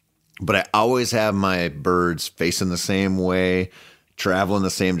evening. But I always have my birds facing the same way, traveling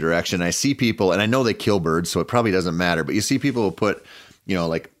the same direction. I see people, and I know they kill birds, so it probably doesn't matter, but you see people who put,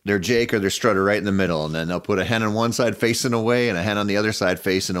 like their Jake or their strutter right in the middle, and then they'll put a hen on one side facing away and a hen on the other side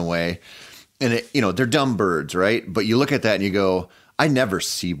facing away. And they're dumb birds, right? But you look at that and you go, I never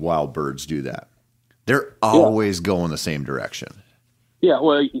see wild birds do that. They're always going the same direction. Yeah,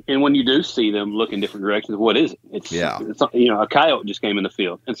 well, and when you do see them look in different directions, what is it? It's a coyote just came in the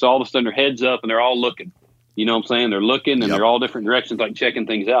field, and so all of a sudden their heads up and they're all looking. You know what I'm saying? They're looking and they're all different directions, like checking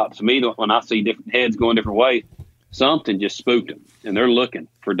things out. To me, when I see different heads going different ways, something just spooked them, and they're looking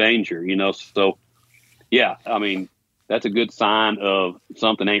for danger. So, yeah, I mean, that's a good sign of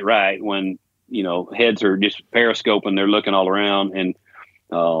something ain't right when heads are just periscoping, they're looking all around. And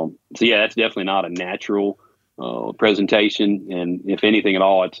so, yeah, that's definitely not a natural presentation. And if anything at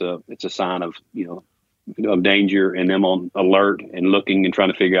all, it's a sign of, of danger and them on alert and looking and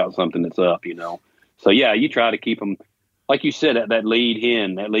trying to figure out something that's up, So yeah, you try to keep them, like you said, that lead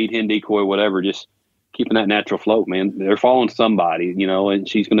hen decoy, whatever, just keeping that natural float, man. They're following somebody, and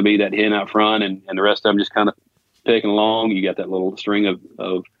she's going to be that hen out front, and the rest of them just kind of picking along. You got that little string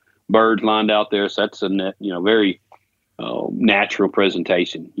of birds lined out there. So that's a very natural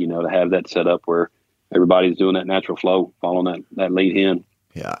presentation, to have that set up where everybody's doing that natural flow, following that lead hen.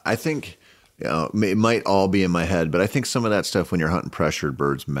 Yeah, I think it might all be in my head, but I think some of that stuff when you're hunting pressured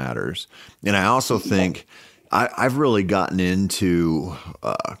birds matters. And I also think I've really gotten into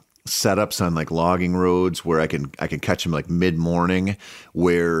setups on like logging roads where I can catch them like mid-morning,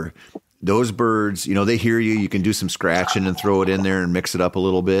 where those birds, they hear you. You can do some scratching and throw it in there and mix it up a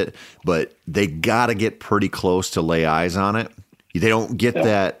little bit, but they got to get pretty close to lay eyes on it. They don't get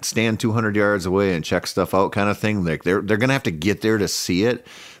that stand 200 yards away and check stuff out kind of thing. Like they're going to have to get there to see it,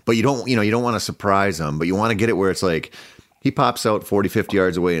 but you don't want to surprise them, but you want to get it where it's like he pops out 40, 50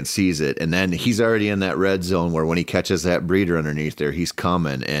 yards away and sees it. And then he's already in that red zone where when he catches that breeder underneath there, he's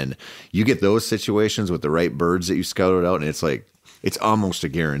coming. And you get those situations with the right birds that you scouted out. And it's like, it's almost a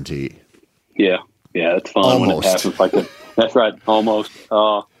guarantee. Yeah. Yeah. It's fun when it happens like that. That's right. Almost.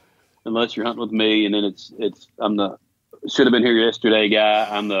 Unless you're hunting with me, and then I'm the should have been here yesterday guy.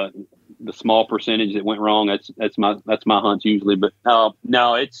 I'm the small percentage that went wrong. That's my hunch usually, but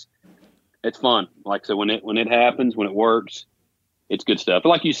no, it's fun. Like I said, when it happens, when it works, it's good stuff. But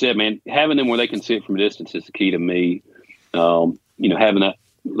like you said, man, having them where they can see it from a distance is the key to me. Having that,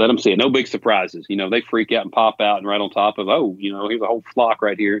 let them see it. No big surprises. They freak out and pop out and right on top of, here's a whole flock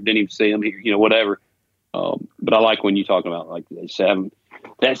right here. Didn't even see them here, whatever. But I like when you're talking about, like they say, having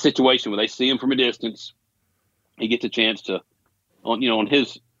that situation where they see him from a distance, he gets a chance to, on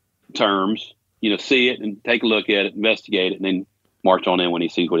his terms, see it and take a look at it, investigate it, and then march on in when he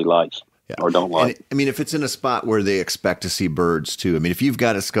sees what he likes. Or don't like. And, I mean, if it's in a spot where they expect to see birds too. I mean, if you've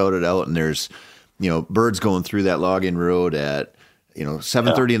got it scouted out and there's, birds going through that login road at,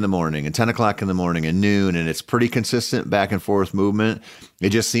 7:30 in the morning and 10 o'clock in the morning and noon, and it's pretty consistent back and forth movement. It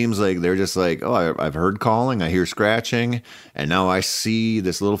just seems like they're just like, oh, I've heard calling, I hear scratching, and now I see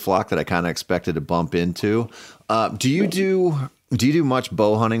this little flock that I kind of expected to bump into. Do you do much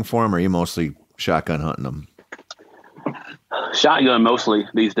bow hunting for them, or are you mostly shotgun hunting them? Shotgun mostly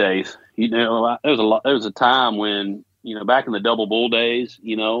these days. There was a time when, back in the double bull days,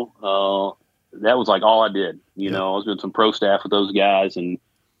 that was like all I did. I was doing some pro staff with those guys, and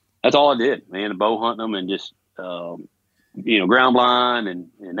that's all I did, man. Bow hunting them and just, ground blind, and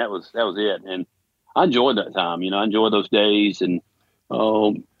that was it. And I enjoyed that time. I enjoyed those days, and I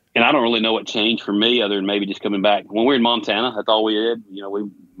don't really know what changed for me other than maybe just coming back. When we were in Montana, that's all we did. We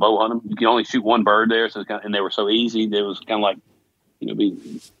bow hunt them. You can only shoot one bird there, and they were so easy. It was kind of like, be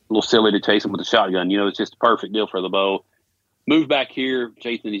a little silly to chase them with a shotgun. It's just a perfect deal for the bow. Moved back here,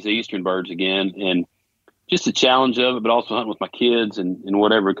 chasing these eastern birds again, and just the challenge of it, but also hunting with my kids and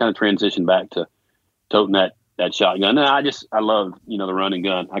whatever. Kind of transitioned back to toting that shotgun. And I love, the run and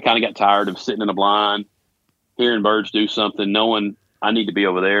gun. I kind of got tired of sitting in a blind, hearing birds do something, knowing I need to be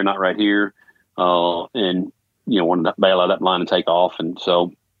over there, not right here, and wanted to bail out that blind and take off. And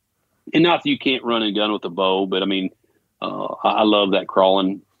so, and not that you can't run and gun with a bow, but I mean, I love that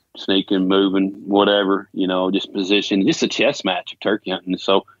crawling, sneaking, moving, whatever, just position, just a chess match of turkey hunting.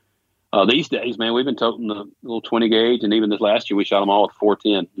 So these days, man, we've been toting the little 20 gauge, and even this last year we shot them all with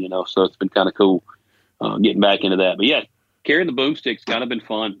 410, so it's been kind of cool getting back into that. But yeah, carrying the boomstick's kind of been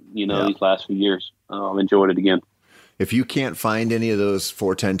fun, these last few years. I've enjoyed it again. If you can't find any of those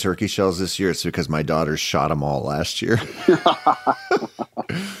 410 turkey shells this year, it's because my daughters shot them all last year.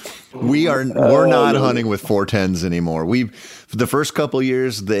 We're not hunting with 410s anymore. For the first couple of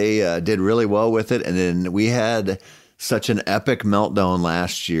years, they did really well with it, and then we had such an epic meltdown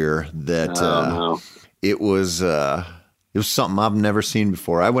last year that it was something I've never seen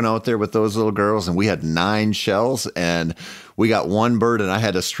before. I went out there with those little girls, and we had 9 shells, and we got one bird, and I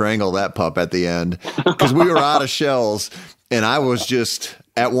had to strangle that pup at the end because we were out of shells. And I was just,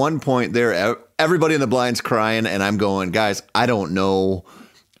 at one point there, everybody in the blind's crying, and I'm going, guys, I don't know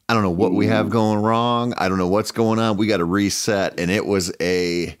what we have going wrong. I don't know what's going on. We got to reset. And it was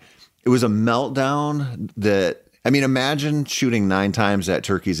a meltdown that, I mean, imagine shooting 9 times at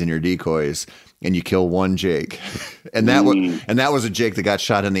turkeys in your decoys and you kill one Jake. And that was a Jake that got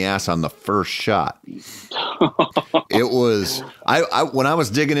shot in the ass on the first shot. It was, when I was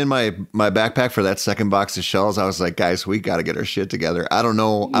digging in my backpack for that second box of shells, I was like, guys, we got to get our shit together. I don't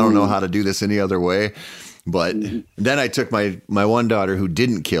know how to do this any other way. But then I took my one daughter who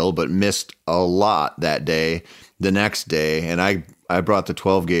didn't kill but missed a lot that day, the next day, and I brought the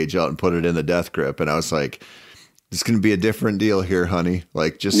 12 gauge out and put it in the death grip, and I was like, it's going to be a different deal here, honey.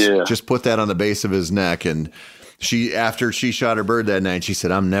 Like, just put that on the base of his neck. And after she shot her bird that night, she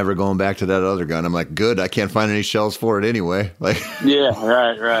said, I'm never going back to that other gun. I'm like, good. I can't find any shells for it anyway. Like, yeah,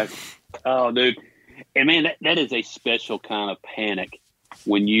 right. Oh, dude. And man, that is a special kind of panic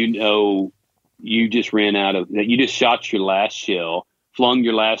when you know you just ran out of that. You just shot your last shell, flung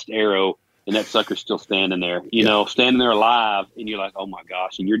your last arrow, and that sucker's still standing there, you know, standing there alive. And you're like, oh my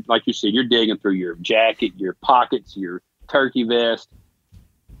gosh. And you're, like you said, you're digging through your jacket, your pockets, your turkey vest,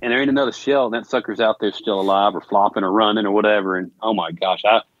 and there ain't another shell. And that sucker's out there still alive or flopping or running or whatever. And oh my gosh,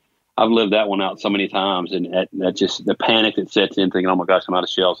 I've lived that one out so many times. And that just the panic that sets in, thinking, oh my gosh, I'm out of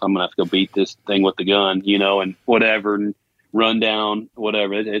shells. I'm going to have to go beat this thing with the gun, you know, and whatever, and run down,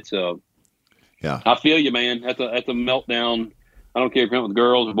 whatever. Yeah. I feel you, man. That's a meltdown. I don't care if you're with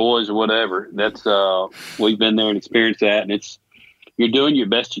girls or boys or whatever. That's we've been there and experienced that, and you're doing your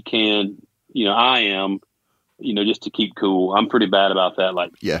best you can. You know, I am. You know, just to keep cool. I'm pretty bad about that.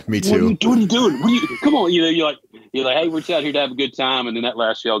 Like, yeah, me too. What are you doing? Come on, you know, you're like, hey, we're just out here to have a good time, and then that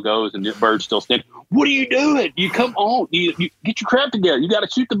last shell goes, and the bird's still standing. What are you doing? You come on, you get your crap together. You got to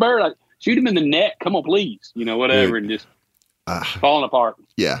shoot the bird. Like, shoot him in the neck. Come on, please. You know, whatever, and just falling apart.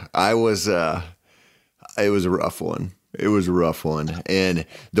 Yeah, I was. It was a rough one. It was a rough one. And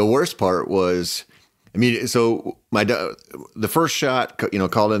the worst part was, I mean, so the first shot, you know,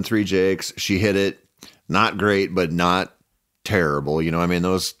 called in 3 jakes. She hit it. Not great, but not terrible. You know, I mean,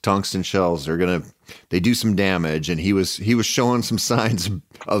 those tungsten shells they do some damage, and he was showing some signs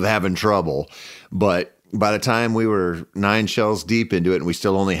of having trouble. But by the time we were 9 shells deep into it and we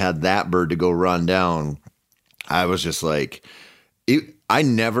still only had that bird to go run down, I was just like, I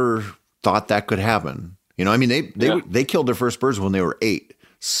never thought that could happen. You know, I mean, they killed their first birds when they were 8,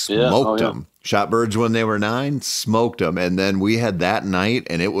 smoked them. Shot birds when they were 9, smoked them. And then we had that night,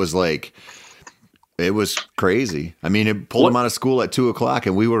 and it was like, it was crazy. I mean, it pulled them out of school at 2:00,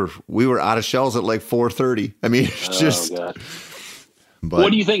 and we were out of shells at like 4:30. I mean, it's just. God. But,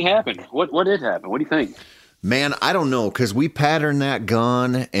 what do you think happened? What did happen? What do you think? Man, I don't know, because we patterned that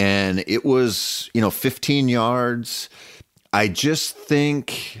gun, and it was 15 yards. I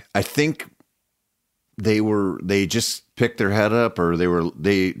think they just picked their head up, or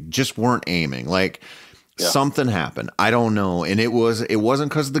they just weren't aiming. Like, something happened. I don't know. And it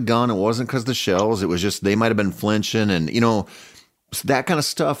wasn't because of the gun. It wasn't because of the shells. It was just, they might've been flinching, and, you know, that kind of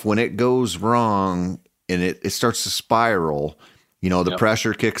stuff, when it goes wrong and it starts to spiral, you know, the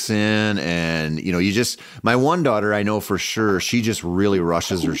pressure kicks in, and, you know, my one daughter, I know for sure, she just really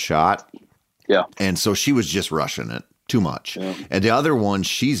rushes her shot. Yeah. And so she was just rushing it too much. Yeah. And the other one,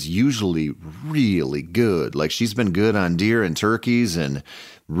 she's usually really good. Like, she's been good on deer and turkeys, and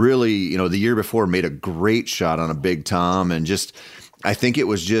really, you know, the year before made a great shot on a big tom. And just, I think it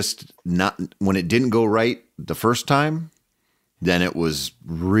was just not, when it didn't go right the first time, then it was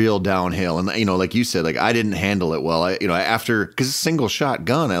real downhill. And, you know, like you said, like, I didn't handle it well. After, because it's a single shot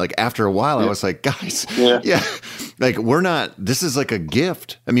gun, after a while, I was like, guys, like, this is like a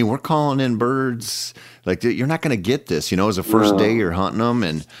gift. I mean, we're calling in birds. Like, you're not going to get this, you know, as a first day you're hunting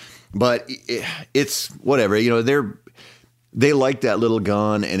them. But it's whatever, you know, they like that little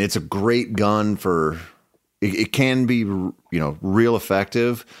gun, and it's a great gun for, it can be, you know, real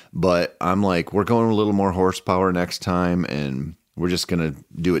effective, but I'm like, we're going a little more horsepower next time, and we're just going to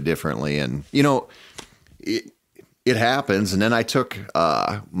do it differently. And, you know, it happens. And then I took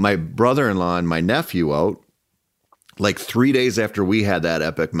my brother-in-law and my nephew out like 3 days after we had that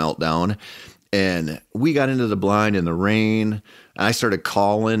epic meltdown, and we got into the blind in the rain. I started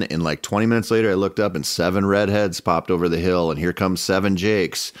calling, and like 20 minutes later, I looked up, and 7 redheads popped over the hill, and here comes 7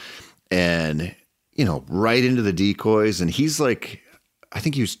 jakes, and, you know, right into the decoys. And he's like, I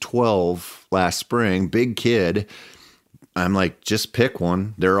think he was 12 last spring, big kid. I'm like, just pick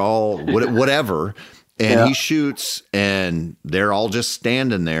one. They're all whatever. And he shoots, and they're all just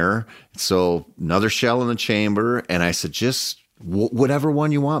standing there. So another shell in the chamber. And I said, just whatever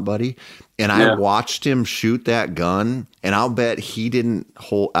one you want, buddy. And I watched him shoot that gun, and I'll bet he didn't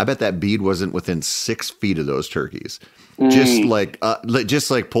I bet that bead wasn't within 6 feet of those turkeys. Just like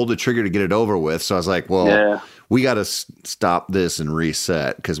pulled the trigger to get it over with. So I was like, well, we got to stop this and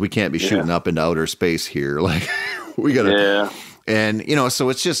reset, because we can't be shooting up into outer space here. Like, we got to, and, you know, so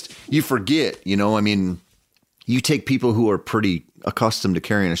it's just, you forget, you know, I mean, you take people who are pretty accustomed to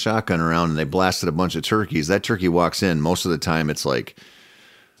carrying a shotgun around, and they blasted a bunch of turkeys. That turkey walks in, most of the time it's like,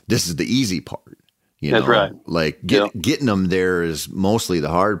 this is the easy part. You know, right. Like, getting them there is mostly the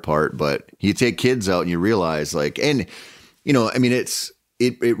hard part. But you take kids out, and you realize, like, and, you know, I mean, it's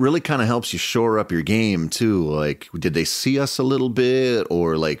it really kind of helps you shore up your game too. Like, did they see us a little bit,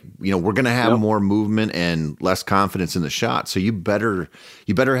 or like, we're going to have more movement and less confidence in the shot. So you better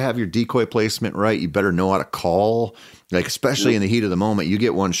have your decoy placement right. You better know how to call, like, especially in the heat of the moment. You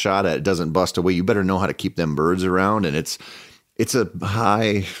get one shot at it, doesn't bust away. You better know how to keep them birds around. And it's a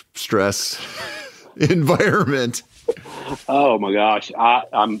high stress environment. Oh my gosh.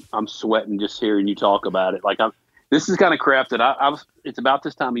 I'm sweating just hearing you talk about it. Like, this is kind of crap that it's about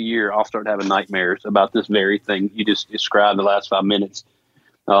this time of year I'll start having nightmares about this very thing you just described the last 5 minutes.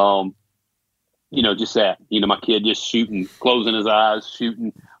 Just that, my kid just shooting, closing his eyes,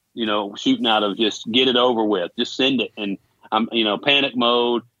 shooting out of just get it over with, just send it. And I'm, panic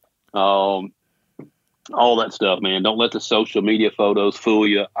mode, all that stuff, man. Don't let the social media photos fool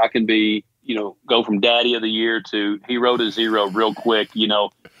you. I can be, go from daddy of the year to hero to zero real quick,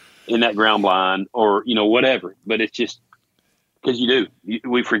 in that ground blind or, whatever. But it's just because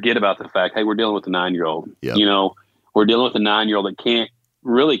we forget about the fact, hey, we're dealing with a 9-year-old. Yep. We're dealing with a 9-year-old that can't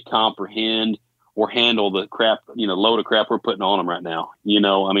really comprehend or handle the crap, load of crap we're putting on them right now.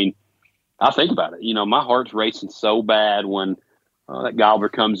 I think about it. My heart's racing so bad when that gobbler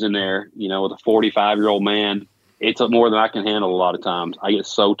comes in there, with a 45-year-old man. It's more than I can handle a lot of times. I get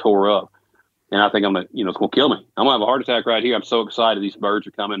so tore up. And I think it's going to kill me. I'm going to have a heart attack right here. I'm so excited. These birds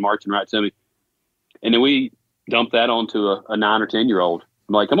are coming, marching right to me. And then we dump that onto a 9 or 10-year-old.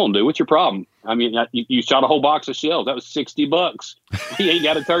 I'm like, come on, dude, what's your problem? I mean, you shot a whole box of shells. That was $60. He ain't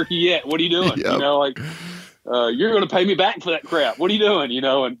got a turkey yet. What are you doing? Yep. You're going to pay me back for that crap. What are you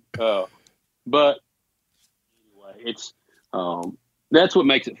doing? But anyway, it's, that's what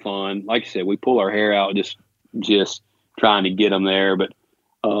makes it fun. Like I said, we pull our hair out just trying to get them there. But,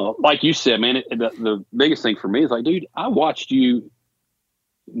 like you said, man, the biggest thing for me is like, dude, I watched you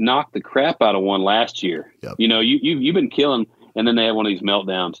knock the crap out of one last year. Yep. You've been killing, and then they have one of these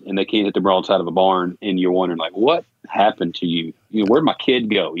meltdowns, and they can't hit the broadside of a barn, and you're wondering like, what happened to you? Where'd my kid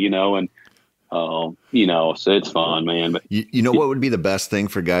go? So it's fun, man. But what would be the best thing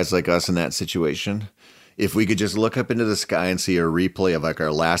for guys like us in that situation? If we could just look up into the sky and see a replay of like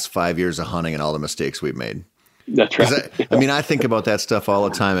our last 5 years of hunting and all the mistakes we've made. That's right. I think about that stuff all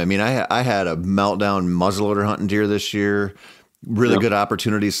the time. I had a meltdown muzzleloader hunting deer this year. Really good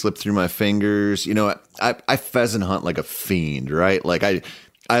opportunities slipped through my fingers. I pheasant hunt like a fiend, right? Like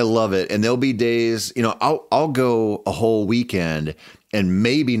I love it. And there'll be days, I'll go a whole weekend and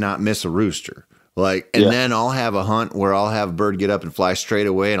maybe not miss a rooster. Then I'll have a hunt where I'll have a bird get up and fly straight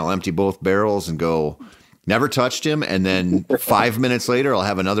away, and I'll empty both barrels and go, never touched him. And then 5 minutes later, I'll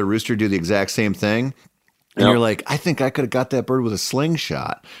have another rooster do the exact same thing. And you're like, I think I could have got that bird with a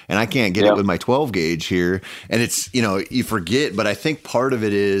slingshot, and I can't get it with my 12 gauge here. And it's, you forget, but I think part of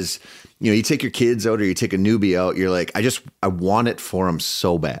it is, you take your kids out or you take a newbie out, you're like, I want it for them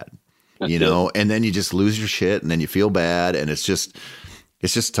so bad, and then you just lose your shit and then you feel bad. And it's just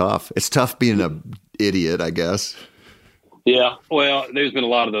tough. It's tough being an idiot, I guess. Yeah. Well, there's been a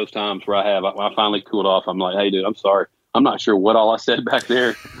lot of those times where I finally cooled off. I'm like, hey dude, I'm sorry. I'm not sure what all I said back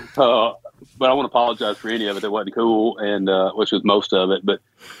there. But I want to apologize for any of it that wasn't cool, and which was most of it. But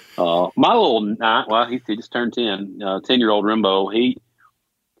my little 9, well, he just turned 10. 10-year-old Rimbo,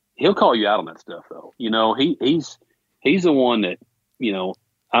 he'll call you out on that stuff, though. He's the one that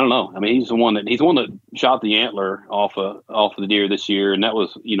I don't know. I mean, he's the one that shot the antler off of the deer this year, and that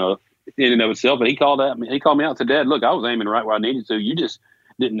was in and of itself. But he called me out and said, Dad, look, I was aiming right where I needed to. You just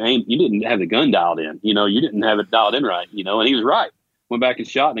didn't aim. You didn't have the gun dialed in. You didn't have it dialed in right. And he was right. Went back and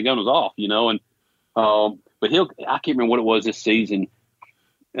shot, and the gun was off, but I can't remember what it was this season.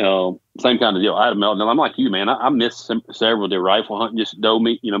 Same kind of deal. I had a meltdown. I'm like you, man. I missed several deer rifle hunting, just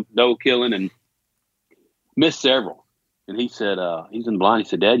doe killing, and missed several. And he said, he's in the blind. He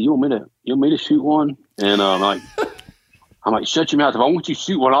said, Dad, you want me to shoot one? And I'm like, shut your mouth. If I want you to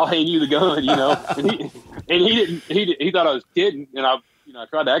shoot one, I'll hand you the gun, And he thought I was kidding, and I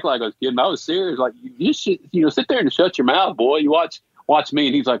tried to act like I was kidding. But I was serious. Like, you should, sit there and shut your mouth, boy. You watch me.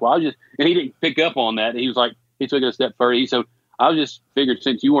 And he's like, well, and he didn't pick up on that. He was like, he took it a step further. He said, I just figured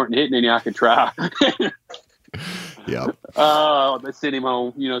since you weren't hitting any, I could try. Yeah. Let's send him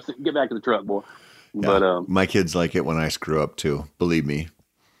home, get back to the truck, boy. Yeah. But, my kids like it when I screw up too, believe me.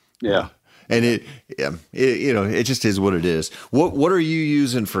 Yeah. And it just is what it is. What are you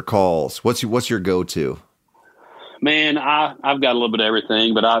using for calls? What's your go-to? Man, I've got a little bit of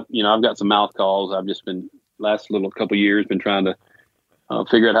everything, but I've got some mouth calls. I've just been couple of years been trying to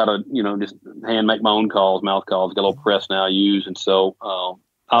figure out how to, just hand make my own calls, mouth calls. Got a little press now I use. And so,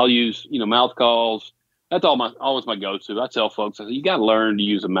 I'll use, mouth calls. That's always my go-to. I tell folks, I say, you got to learn to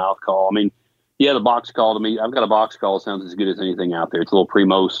use a mouth call. I mean, Yeah, the box call to me, I've got a box call that sounds as good as anything out there. It's a little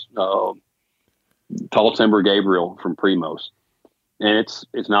Primos, Tall Timber Gabriel from Primos. And it's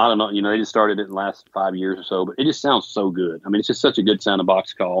not enough, they just started it in the last 5 years or so, but it just sounds so good. I mean, it's just such a good sounding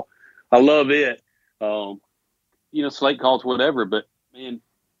box call. I love it. Slate calls, whatever, but man,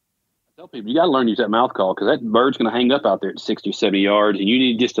 I tell people, you got to learn to use that mouth call, because that bird's going to hang up out there at 60 or 70 yards, and you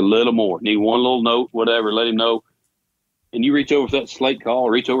need just a little more. Need one little note, whatever, let him know. And you reach over for that slate call,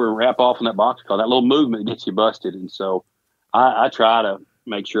 reach over and wrap off on that box call. That little movement gets you busted. And so I try to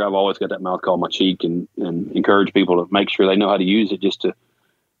make sure I've always got that mouth call on my cheek, and encourage people to make sure they know how to use it, just to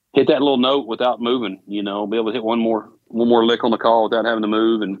hit that little note without moving, be able to hit one more lick on the call without having to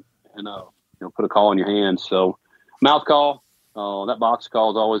move, and put a call in your hands. So mouth call, that box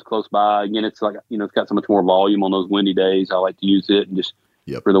call is always close by. Again, it's like, it's got so much more volume on those windy days. I like to use it and just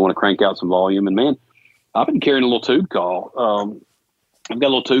really want to crank out some volume. And man, I've been carrying a little tube call. I've got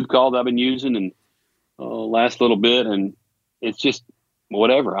a little tube call that I've been using, and last little bit, and it's just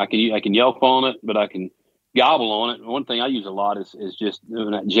whatever. I can yelp on it, but I can gobble on it. And one thing I use a lot is just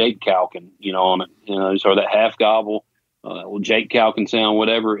doing that Jake Calkin, on it, sort of that half gobble, that little Jake Calkin sound,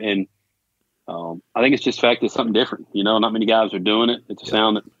 whatever. And I think it's just the fact that it's something different. Not many guys are doing it. It's a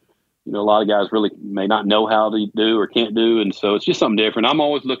sound that a lot of guys really may not know how to do or can't do, and so it's just something different. I'm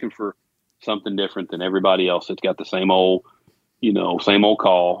always looking for something different than everybody else that's got the same old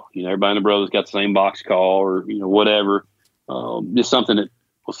call. Everybody in the brothers got the same box call, or whatever. Just something that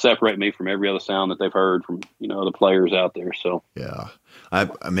will separate me from every other sound that they've heard from the players out there. So yeah,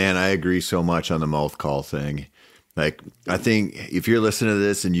 I agree so much on the mouth call thing. Like, I think if you're listening to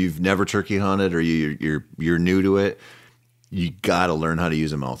this and you've never turkey hunted, or you're new to it, you got to learn how to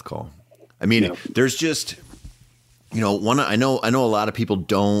use a mouth call. I mean, there's just I know a lot of people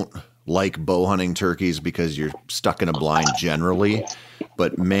don't like bow hunting turkeys because you're stuck in a blind generally,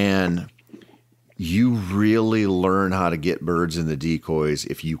 but man, you really learn how to get birds in the decoys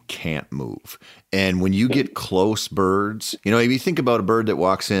if you can't move. And when you get close birds, if you think about a bird that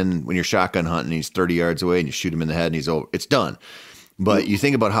walks in when you're shotgun hunting, he's 30 yards away and you shoot him in the head and he's over, it's done. But you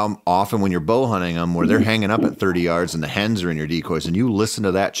think about how often when you're bow hunting them, where they're hanging up at 30 yards and the hens are in your decoys, and you listen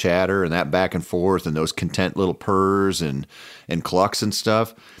to that chatter and that back and forth and those content little purrs and clucks and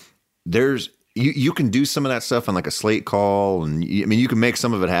stuff, you can do some of that stuff on like a slate call, and you can make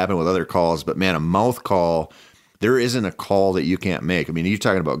some of it happen with other calls, but man, a mouth call, there isn't a call that you can't make. I mean, you're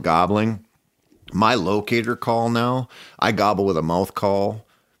talking about gobbling. My locator call now, I gobble with a mouth call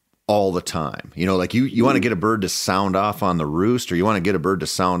all the time. Like you want to get a bird to sound off on the roost, or you want to get a bird to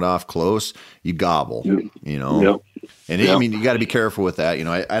sound off close, you gobble, And I mean, you got to be careful with that.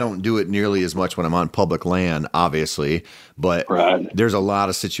 I don't do it nearly as much when I'm on public land, obviously, but there's a lot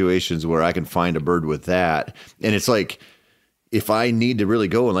of situations where I can find a bird with that. And it's like, if I need to really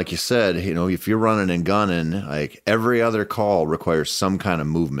go, and like you said, if you're running and gunning, like every other call requires some kind of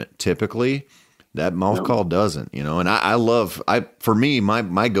movement. Typically, that mouth call doesn't, and for me,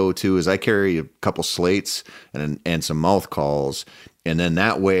 my go-to is I carry a couple slates and some mouth calls. And then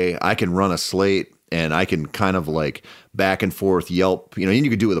that way I can run a slate and I can kind of like back and forth yelp, and you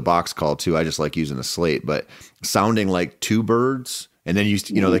could do it with a box call too. I just like using a slate, but sounding like two birds. And then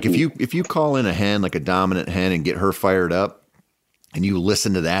like if you call in a hen, like a dominant hen, and get her fired up, and you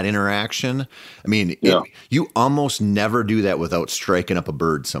listen to that interaction, I mean, you almost never do that without striking up a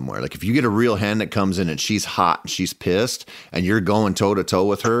bird somewhere. Like if you get a real hen that comes in and she's hot and she's pissed and you're going toe to toe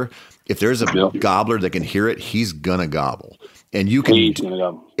with her, if there's a gobbler that can hear it, he's gonna gobble. And you can,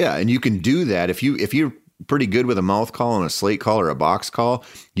 and you can do that. If you're pretty good with a mouth call and a slate call or a box call,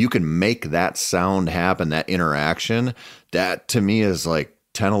 you can make that sound happen, that interaction. That to me is like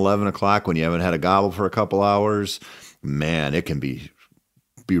 10, 11 o'clock when you haven't had a gobble for a couple hours. Man, it can be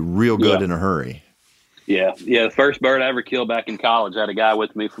real good in a hurry. Yeah. The first bird I ever killed back in college, I had a guy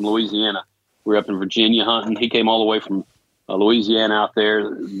with me from Louisiana. We were up in Virginia hunting. He came all the way from Louisiana out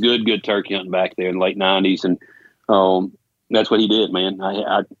there. Good turkey hunting back there in the late 90s. And that's what he did, man.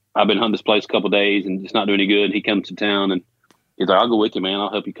 I've been hunting this place a couple of days and it's not doing any good. And he comes to town and he's like, I'll go with you, man. I'll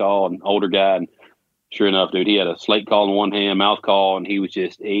help you call. An older guy. And sure enough, dude, he had a slate call in one hand, mouth call, and he was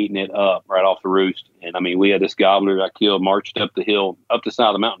just eating it up right off the roost. And, I mean, we had this gobbler I killed, marched up the hill, up the side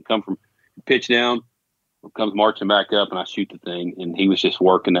of the mountain, come from pitch down, comes marching back up, and I shoot the thing. And he was just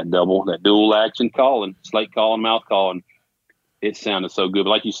working that dual action call, and slate call and mouth call, and it sounded so good.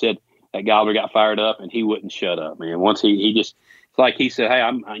 But like you said, that gobbler got fired up, and he wouldn't shut up, man. Once he just – it's like he said, hey,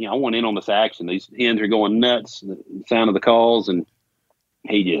 I want in on this action. These hens are going nuts, the sound of the calls, and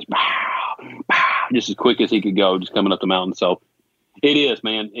he just just as quick as he could go, just coming up the mountain. So it is,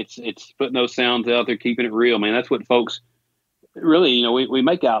 man. It's putting those sounds out there, keeping it real, man. That's what folks really, you know, we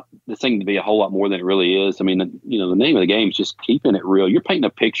make out the thing to be a whole lot more than it really is. I mean, you know, the name of the game is just keeping it real. You're painting a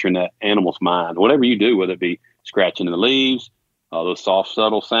picture in that animal's mind. Whatever you do, whether it be scratching in the leaves, those soft,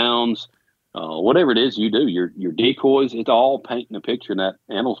 subtle sounds, whatever it is you do, your decoys, it's all painting a picture in that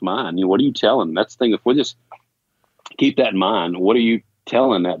animal's mind. You know, what are you telling? That's the thing. If we just keep that in mind, what are you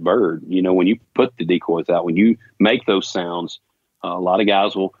telling that bird? You know, when you put the decoys out, when you make those sounds, a lot of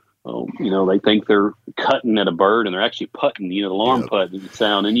guys will, you know, they think they're cutting at a bird and they're actually putting, you know, the alarm putting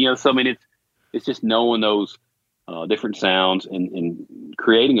sound. And, you know, so I mean, it's just knowing those different sounds and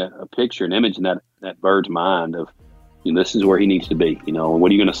creating a picture, an image in that bird's mind of, you know, this is where he needs to be, you know, and what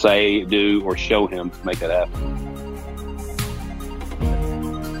are you going to say, do, or show him to make that happen?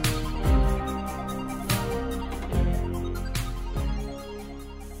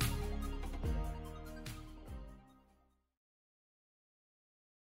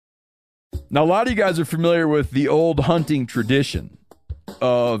 Now, a lot of you guys are familiar with the old hunting tradition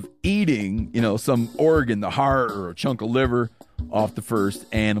of eating, you know, some organ, the heart or a chunk of liver off the first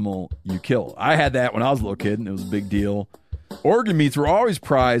animal you kill. I had that when I was a little kid, and it was a big deal. Organ meats were always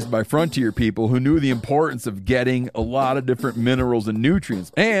prized by frontier people who knew the importance of getting a lot of different minerals and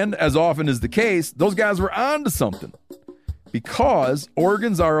nutrients. And as often is the case, those guys were onto something, because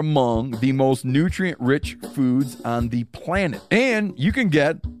organs are among the most nutrient-rich foods on the planet. And you can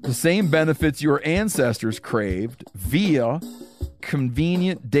get the same benefits your ancestors craved via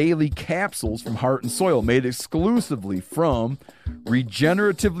convenient daily capsules from Heart and Soil, made exclusively from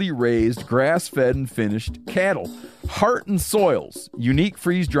regeneratively raised, grass-fed, and finished cattle. Heart and Soil's unique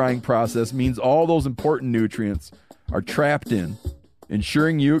freeze-drying process means all those important nutrients are trapped in,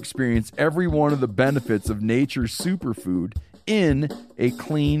 ensuring you experience every one of the benefits of nature's superfood in a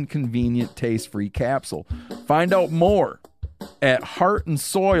clean, convenient, taste-free capsule. Find out more at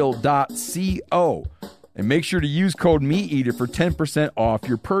heartandsoil.co, and make sure to use code MeatEater for 10% off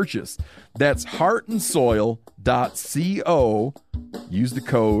your purchase. That's heartandsoil.co. Use the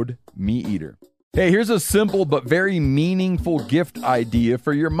code MeatEater. Hey, here's a simple but very meaningful gift idea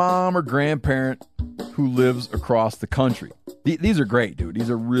for your mom or grandparent who lives across the country. These are great, dude. These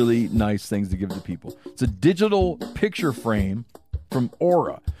are really nice things to give to people. It's a digital picture frame from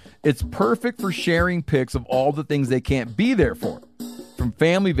Aura. It's perfect for sharing pics of all the things they can't be there for, from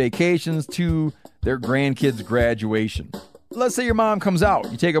family vacations to their grandkids' graduation. Let's say your mom comes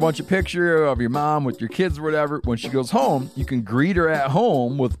out. You take a bunch of pictures of your mom with your kids or whatever. When she goes home, you can greet her at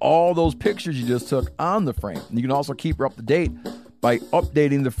home with all those pictures you just took on the frame. And you can also keep her up to date by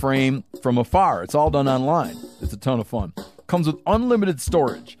updating the frame from afar. It's all done online. It's a ton of fun. Comes with unlimited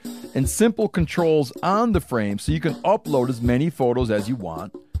storage and simple controls on the frame, so you can upload as many photos as you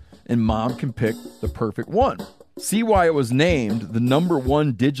want, and mom can pick the perfect one. See why it was named the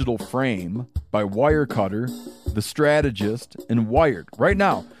 #1 digital frame by Wirecutter, The Strategist, and Wired. Right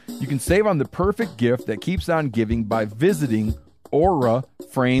now, you can save on the perfect gift that keeps on giving by visiting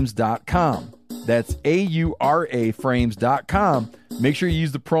auraframes.com. That's AURA frames.com. Make sure you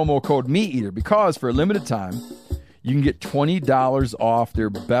use the promo code MeatEater, because for a limited time, you can get $20 off their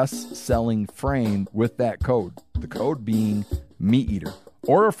best-selling frame with that code. The code being MeatEater.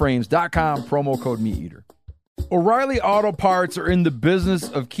 auraframes.com, promo code MeatEater. O'Reilly Auto Parts are in the business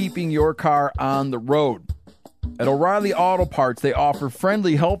of keeping your car on the road. At O'Reilly Auto Parts, they offer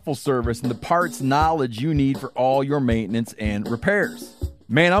friendly, helpful service and the parts knowledge you need for all your maintenance and repairs.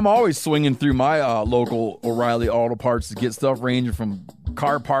 Man, I'm always swinging through my local O'Reilly Auto Parts to get stuff ranging from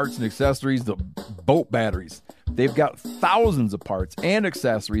car parts and accessories to boat batteries. They've got thousands of parts and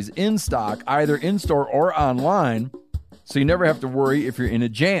accessories in stock, either in-store or online, so you never have to worry if you're in a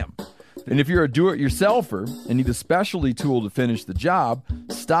jam. And if you're a do-it-yourselfer and need a specialty tool to finish the job,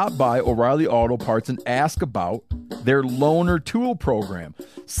 stop by O'Reilly Auto Parts and ask about their loaner tool program.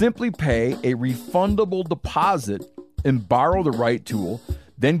 Simply pay a refundable deposit and borrow the right tool,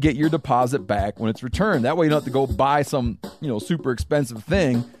 then get your deposit back when it's returned. That way you don't have to go buy some, super expensive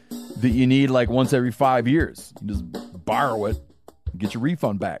thing that you need like once every 5 years. You just borrow it and get your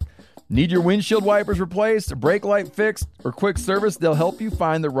refund back. Need your windshield wipers replaced, a brake light fixed, or quick service? They'll help you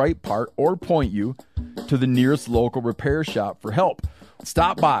find the right part or point you to the nearest local repair shop for help.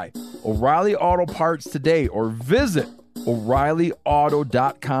 Stop by O'Reilly Auto Parts today or visit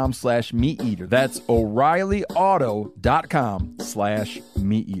O'ReillyAuto.com/MeatEater. That's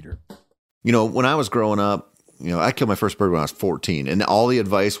O'ReillyAuto.com/MeatEater. When I was growing up, I killed my first bird when I was 14, and all the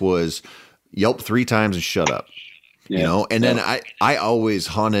advice was yelp 3 times and shut up. And then I always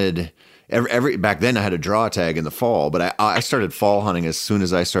hunted every back then I had a draw tag in the fall, but I started fall hunting as soon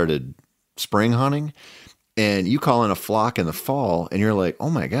as I started spring hunting. And you call in a flock in the fall, and you're like, oh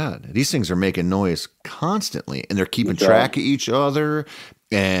my God, these things are making noise constantly, and they're keeping track of each other,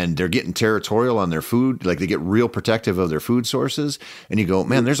 and they're getting territorial on their food. Like, they get real protective of their food sources. And you go,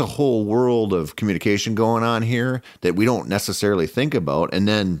 man, there's a whole world of communication going on here that we don't necessarily think about. And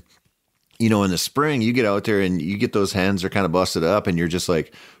then, you know, in the spring, you get out there and you get those hens are kind of busted up, and you're just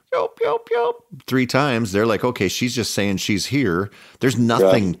like, yelp, yelp, yelp, 3 times. They're like, okay, she's just saying she's here. There's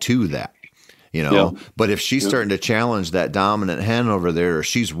nothing to that. You know, but if she's starting to challenge that dominant hen over there, or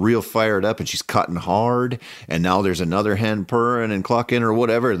she's real fired up and she's cutting hard, and now there's another hen purring and clucking or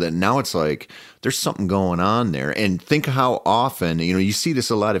whatever, then now it's like there's something going on there. And think how often, you know, you see this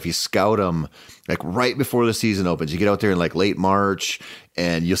a lot if you scout them like right before the season opens. You get out there in like late March,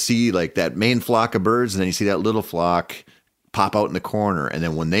 and you'll see like that main flock of birds, and then you see that little flock pop out in the corner. And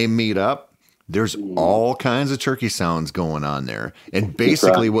then when they meet up, there's all kinds of turkey sounds going on there. And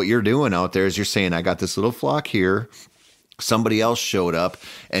basically what you're doing out there is you're saying, I got this little flock here. Somebody else showed up,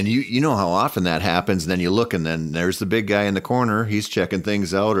 and you know how often that happens. And then you look, and then there's the big guy in the corner. He's checking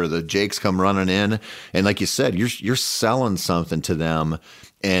things out, or the jakes come running in. And like you said, you're selling something to them.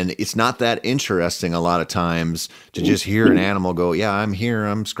 And it's not that interesting a lot of times to just hear an animal go, yeah, I'm here,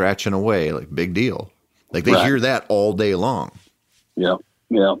 I'm scratching away. Like, big deal. Like, they hear that all day long. Yeah.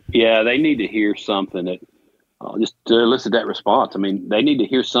 Yeah, they need to hear something that just to elicit that response. I mean, they need to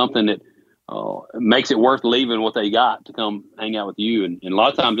hear something that makes it worth leaving what they got to come hang out with you. And a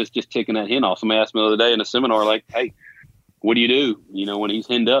lot of times it's just ticking that hen off. Somebody asked me the other day in a seminar, like, hey, what do you do? You know, when he's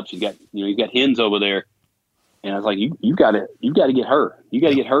henned up, he's got hens over there. And I was like, you got to get her. You got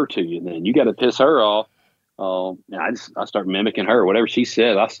to get her to you. Then you got to piss her off. And I start mimicking her. Whatever she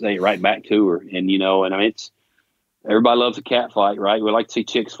says, I say it right back to her. And, you know, and I mean, everybody loves a cat fight, right? We like to see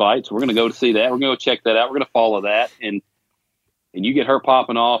chicks fight, so we're going to go to see that. We're going to go check that out. We're going to follow that, and you get her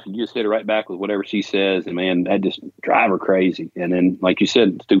popping off, and you just hit her right back with whatever she says, and man, that just drive her crazy. And then, like you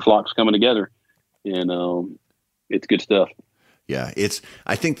said, the 2 flocks coming together, and it's good stuff. Yeah,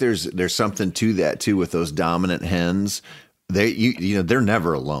 I think there's something to that too with those dominant hens. They're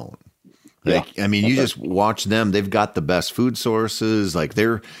never alone. Like, I mean, you just watch them. They've got the best food sources. Like,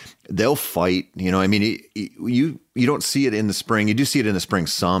 they'll fight. You know, I mean, you don't see it in the spring. You do see it in the spring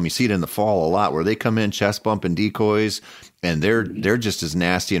some. You see it in the fall a lot, where they come in chest bumping decoys, and they're just as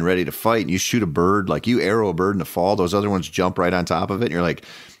nasty and ready to fight. And you shoot a bird, like you arrow a bird in the fall, those other ones jump right on top of it, and you're like,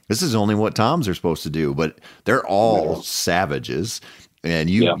 this is only what toms are supposed to do. But they're all savages. And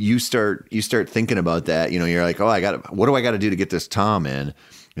you start thinking about that. You know, you're like, oh, what do I got to do to get this tom in?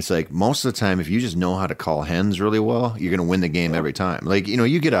 It's like, most of the time, if you just know how to call hens really well, you're going to win the game every time. Like, you know,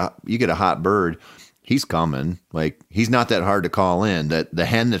 you get a hot bird, he's coming. Like, he's not that hard to call in. That the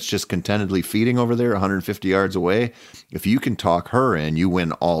hen that's just contentedly feeding over there 150 yards away, if you can talk her in, you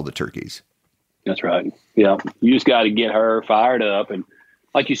win all the turkeys. That's right. Yeah. You just got to get her fired up. And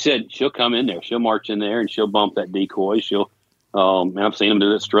like you said, she'll come in there. She'll march in there, and she'll bump that decoy. And I've seen them do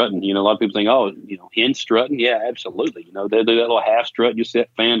that strutting. You know, a lot of people think, oh, you know, hen strutting. Yeah, absolutely. You know, they do that little half strut. You see that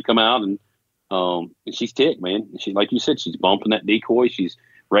fan come out, and she's ticked, man. She, like you said, she's bumping that decoy. She's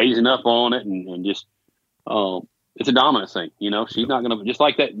raising up on it, and just it's a dominance thing. You know, she's not going to, just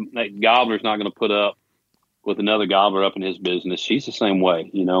like that gobbler's not going to put up with another gobbler up in his business. She's the same way.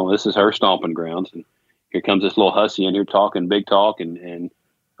 You know, this is her stomping grounds, and here comes this little hussy in here talking big talk, and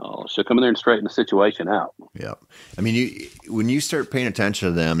she'll come in there and straighten the situation out. Yeah. I mean, when you start paying attention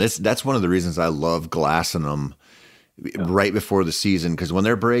to them, that's one of the reasons I love glassing them right before the season, because when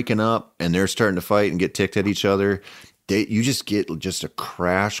they're breaking up and they're starting to fight and get ticked at each other, you just get just a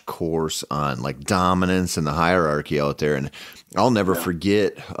crash course on like dominance and the hierarchy out there. And I'll never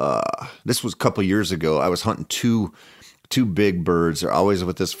forget, this was a couple years ago. I was hunting two big birds. They're always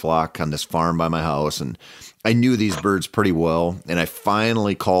with this flock on this farm by my house, and I knew these birds pretty well, and I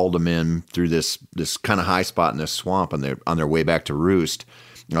finally called them in through this kind of high spot in this swamp on their way back to roost.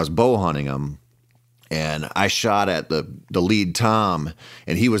 And I was bow hunting them, and I shot at the lead tom,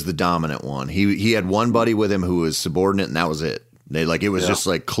 and he was the dominant one. He had one buddy with him who was subordinate, and that was it. It was just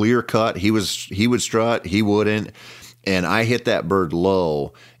like clear cut. He would strut, he wouldn't, and I hit that bird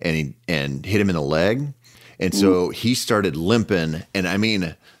low and hit him in the leg, and so he started limping. And I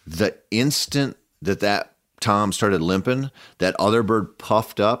mean, the instant that tom started limping, that other bird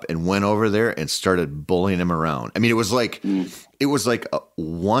puffed up and went over there and started bullying him around. I mean, it was like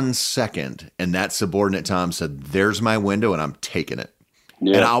 1 second, and that subordinate tom said, "There's my window, and I'm taking it."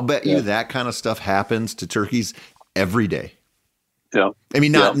 Yeah. And I'll bet you that kind of stuff happens to turkeys every day. Yeah. I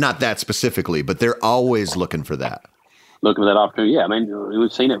mean, not that specifically, but they're always looking for that. Looking for that opportunity. Yeah. I mean,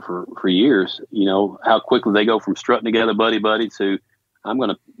 we've seen it for years, you know, how quickly they go from strutting together buddy to, I'm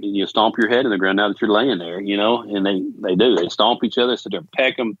going to stomp your head in the ground now that you're laying there, and they do. They stomp each other, sit there and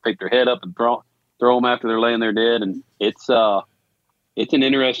peck them, pick their head up and throw them after they're laying there dead. And it's an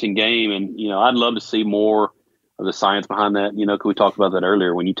interesting game. And, I'd love to see more of the science behind that. Cause we talked about that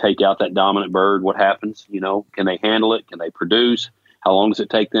earlier. When you take out that dominant bird, what happens? Can they handle it? Can they produce? How long does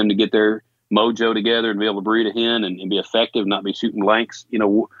it take them to get their mojo together and be able to breed a hen and be effective, not be shooting blanks?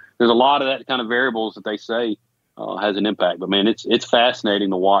 There's a lot of that kind of variables that they say has an impact. But, man, it's fascinating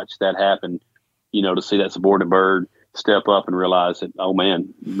to watch that happen, to see that subordinate bird step up and realize that, oh,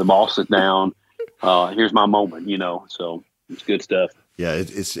 man, the boss is down. Here's my moment, So it's good stuff. Yeah,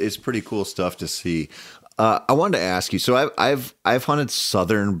 it's pretty cool stuff to see. I wanted to ask you, so I've hunted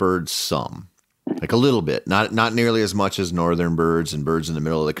southern birds some, like a little bit, not nearly as much as northern birds and birds in the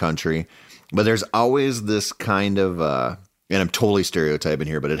middle of the country, but there's always this kind of, and I'm totally stereotyping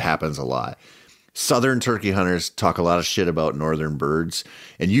here, but it happens a lot. Southern turkey hunters talk a lot of shit about northern birds,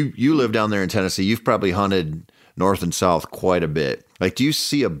 and you live down there in Tennessee. You've probably hunted north and south quite a bit. Like, do you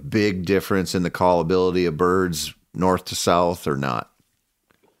see a big difference in the callability of birds north to south or not?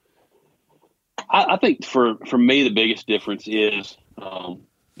 I think for me, the biggest difference is,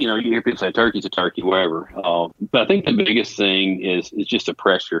 you hear people say a turkey's a turkey, wherever. But I think the biggest thing is just the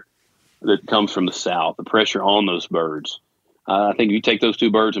pressure that comes from the south, the pressure on those birds. I think if you take those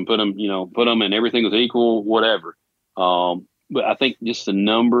two birds and put them and everything was equal, whatever. But I think just the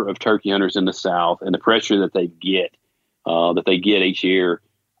number of turkey hunters in the south and the pressure that they get each year,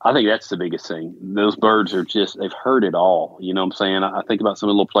 I think that's the biggest thing. Those birds are they've heard it all. You know what I'm saying? I think about some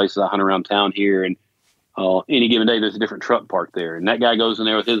of the little places I hunt around town here, and any given day there's a different truck parked there. And that guy goes in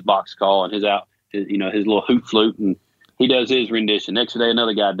there with his box call and his little hoot flute, and he does his rendition. Next day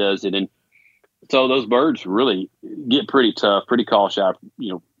another guy does it. And so those birds really get pretty tough, pretty call shy,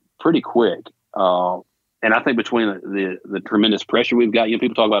 pretty quick. And I think between the tremendous pressure we've got,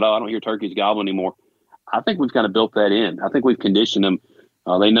 people talk about, I don't hear turkeys gobble anymore. I think we've kind of built that in. I think we've conditioned them.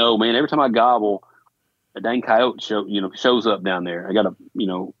 They know, man, every time I gobble, a dang coyote shows up down there. I got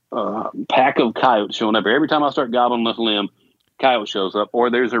a pack of coyotes showing up. Every time I start gobbling this limb, coyote shows up, or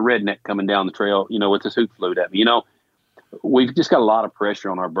there's a redneck coming down the trail, with his hoot flute at me. We've just got a lot of pressure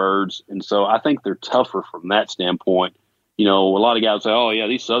on our birds. And so I think they're tougher from that standpoint. A lot of guys say, oh yeah,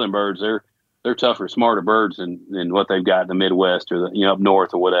 these southern birds, they're tougher, smarter birds than what they've got in the Midwest or up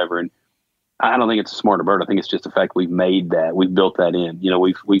north or whatever. And I don't think it's a smarter bird. I think it's just the fact we've made that. We've built that in.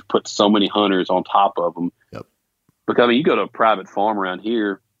 We've put so many hunters on top of them. Yep. Because you go to a private farm around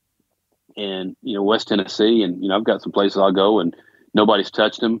here and, West Tennessee, and, I've got some places I'll go and nobody's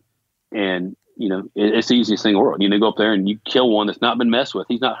touched them. And, it's the easiest thing in the world. You go up there and you kill one that's not been messed with.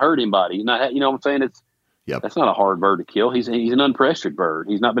 He's not hurt anybody. He's not, what I'm saying? That's not a hard bird to kill. He's an unpressured bird.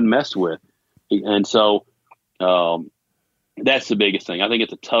 He's not been messed with. And so that's the biggest thing. I think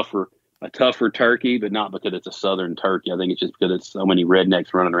it's a tougher turkey, but not because it's a southern turkey. I think it's just because it's so many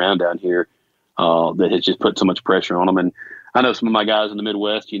rednecks running around down here that has just put so much pressure on them. And I know some of my guys in the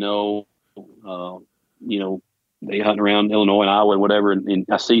Midwest, they hunt around Illinois and Iowa and whatever, and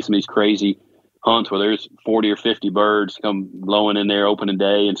I see some of these crazy hunts where there's 40 or 50 birds come blowing in there opening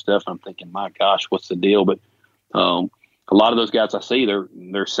day and stuff. I'm thinking, my gosh, what's the deal? But a lot of those guys I see,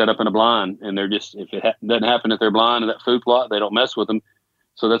 they're set up in a blind, and they're just, if it doesn't happen at their blind in that food plot, they don't mess with them.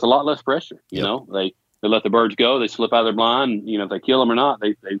 So that's a lot less pressure. You know, they let the birds go, they slip out of their blind. If they kill them or not,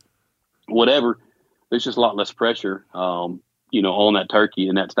 they whatever. There's just a lot less pressure, on that turkey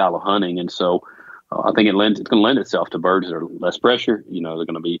and that style of hunting. And so I think it's going to lend itself to birds that are less pressure. They're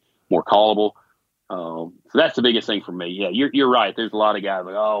going to be more callable. So that's the biggest thing for me. Yeah, you're right. There's a lot of guys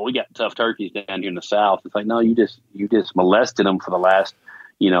like, oh, we got tough turkeys down here in the South. It's like, no, you just molested them for the last,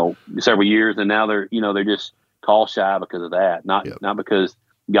 several years, and now they're just call shy because of that, not because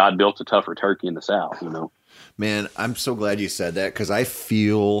God built a tougher turkey in the South. Man, I'm so glad you said that, because I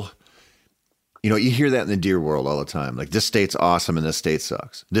feel, you hear that in the deer world all the time. Like, this state's awesome and this state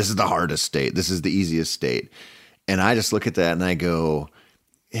sucks. This is the hardest state. This is the easiest state. And I just look at that and I go,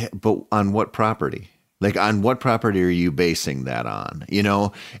 but on what property? Like, on what property are you basing that on?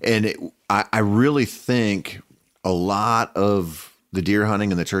 And I really think a lot of the deer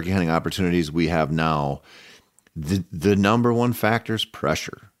hunting and the turkey hunting opportunities we have now, the number one factor is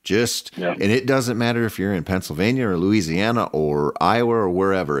pressure. And it doesn't matter if you're in Pennsylvania or Louisiana or Iowa or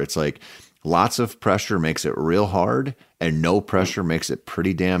wherever. It's like, lots of pressure makes it real hard, and no pressure makes it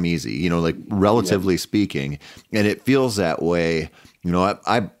pretty damn easy, relatively speaking. And it feels that way.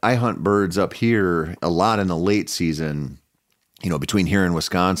 I hunt birds up here a lot in the late season, between here and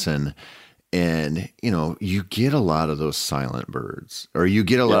Wisconsin. And, you get a lot of those silent birds, or you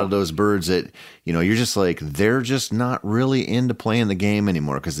get a lot of those birds that, you're just like, they're just not really into playing the game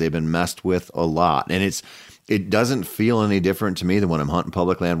anymore because they've been messed with a lot. And it doesn't feel any different to me than when I'm hunting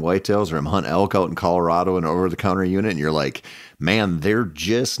public land whitetails or I'm hunting elk out in Colorado and over the counter unit. And you're like, man, they're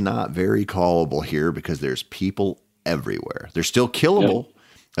just not very callable here because there's people everywhere. They're still killable. Yeah.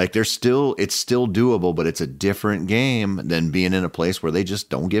 Like it's still doable, but it's a different game than being in a place where they just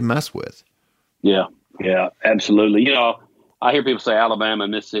don't get messed with. Yeah, absolutely. I hear people say Alabama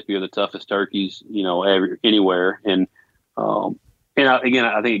and Mississippi are the toughest turkeys, anywhere. And again,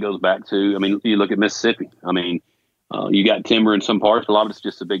 I think it goes back to, you look at Mississippi. You got timber in some parts. A lot of it's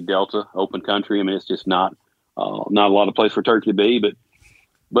just a big delta, open country. It's just not a lot of place for turkey to be.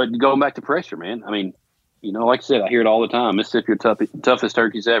 But going back to pressure, man. Like I said, I hear it all the time. Mississippi are toughest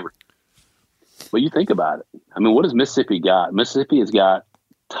turkeys ever. But you think about it. What has Mississippi got? Mississippi has got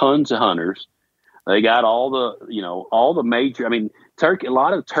tons of hunters. They got all the major, turkey, a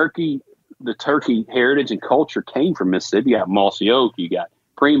lot of the turkey heritage and culture came from Mississippi. You got Mossy Oak, you got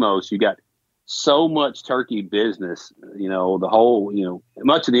Primos, you got so much turkey business, the whole,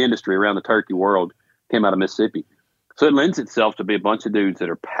 much of the industry around the turkey world came out of Mississippi. So it lends itself to be a bunch of dudes that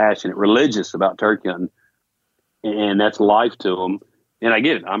are passionate, religious about turkey hunting, and that's life to them. And I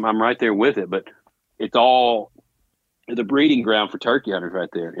get it. I'm right there with it, but it's all the breeding ground for turkey hunters right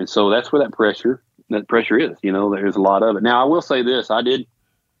there. And so that's where that pressure is, there's a lot of it. Now I will say this, I did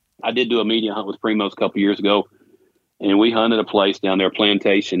do a media hunt with Primos a couple years ago, and we hunted a place down there, a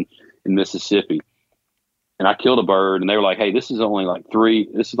plantation in Mississippi. And I killed a bird, and they were like, hey, this is only like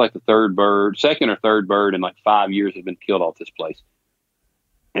the second or third bird in like 5 years have been killed off this place.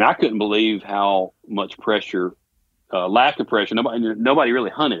 And I couldn't believe how much pressure, lack of pressure. Nobody really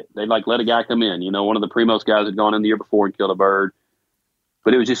hunted it. They'd like let a guy come in. One of the Primos guys had gone in the year before and killed a bird.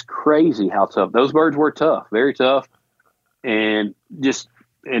 But it was just crazy how tough. Those birds were tough, very tough. And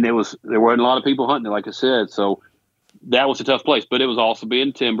there wasn't a lot of people hunting it, like I said. So that was a tough place. But it was also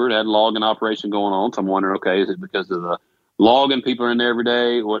being timbered, had a logging operation going on. So I'm wondering, okay, is it because of the logging? People are in there every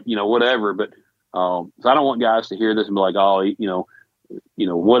day, whatever. But so I don't want guys to hear this and be like, oh,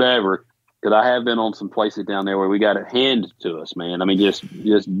 whatever. Because I have been on some places down there where we got it handed to us, man.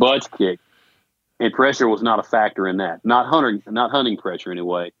 Just butts kicked. And pressure was not a factor in that. Not hunting pressure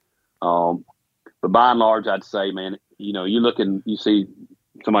anyway. But by and large, I'd say, man, you look and you see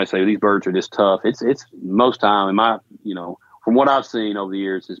somebody say these birds are just tough. It's most time from what I've seen over the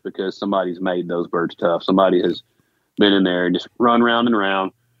years is because somebody's made those birds tough. Somebody has been in there and just run round and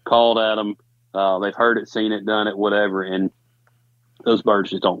round, called at them. They've heard it, seen it, done it, whatever. And those birds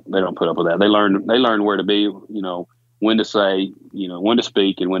just don't put up with that. They learn where to be, when to say, when to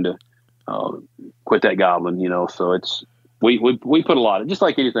speak and when to quit that gobbling, so it's, we put a lot of, just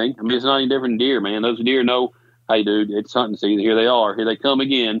like anything. It's not any different than deer, man. Those deer know, hey dude, it's hunting season. Here they are, here they come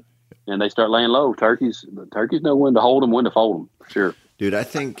again. And they start laying low. Turkeys know when to hold them, when to fold them, for sure. Dude, I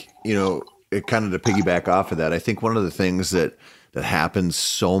think, it kind of to piggyback off of that, I think one of the things that happens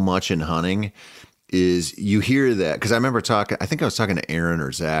so much in hunting is you hear that, because I remember I think I was talking to Aaron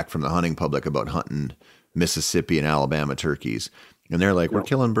or Zach from the hunting public about hunting Mississippi and Alabama turkeys. And they're like, we're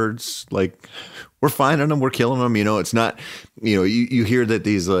killing birds, like we're finding them, we're killing them. It's not, you hear that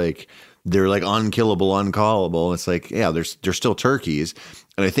these like, they're like unkillable, uncallable. It's like, yeah, they're still turkeys.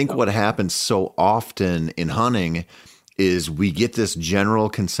 And I think what happens so often in hunting is we get this general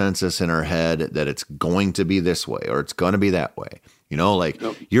consensus in our head that it's going to be this way or it's going to be that way.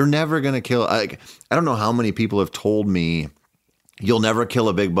 You're never going to kill. I don't know how many people have told me you'll never kill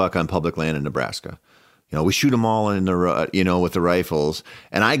a big buck on public land in Nebraska. We shoot them all in the, with the rifles,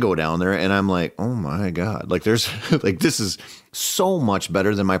 and I go down there and I'm like, oh my God, like there's like, this is so much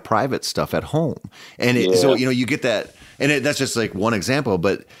better than my private stuff at home. And so, you get that, and that's just like one example,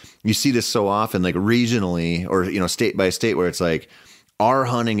 but you see this so often, like regionally or, state by state, where it's like, our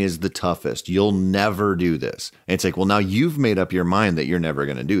hunting is the toughest. You'll never do this. And it's like, well, now you've made up your mind that you're never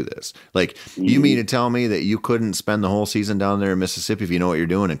going to do this. Like, you mean to tell me that you couldn't spend the whole season down there in Mississippi if you know what you're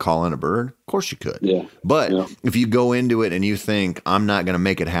doing and call in a bird? Of course you could. Yeah. But if you go into it and you think, I'm not going to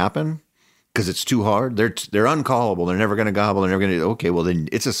make it happen because it's too hard, they're uncallable. They're never going to gobble. They're never going to do. Okay, well, then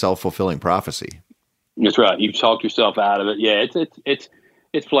it's a self-fulfilling prophecy. That's right. You've talked yourself out of it. Yeah,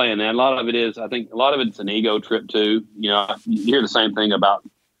 it's playing that. A lot of it is, I think a lot of it's an ego trip too. You hear the same thing about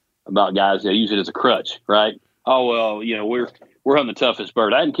guys that use it as a crutch, right? Oh, well, we're hunting the toughest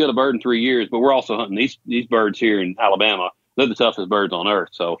bird. I hadn't killed a bird in 3 years, but we're also hunting these birds here in Alabama. They're the toughest birds on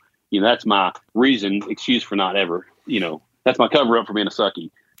earth. So, that's my excuse for not ever, that's my cover up for being a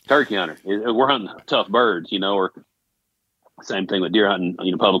sucky turkey hunter. We're hunting tough birds, or Same thing with deer hunting,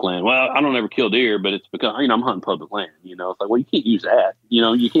 public land. Well, I don't ever kill deer, but it's because, I'm hunting public land. It's like, well, you can't use that.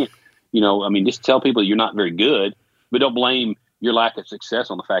 You can't, just tell people you're not very good, but don't blame your lack of success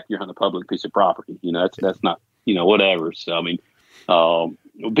on the fact you're hunting a public piece of property. That's not, whatever. So,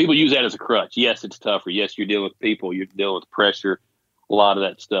 people use that as a crutch. Yes, it's tougher. Yes, you're dealing with people, you're dealing with pressure, a lot of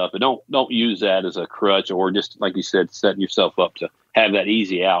that stuff, but don't use that as a crutch, or just, like you said, setting yourself up to have that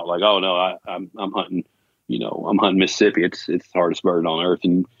easy out. Like, oh no, I'm hunting, I'm hunting Mississippi. It's the hardest bird on earth.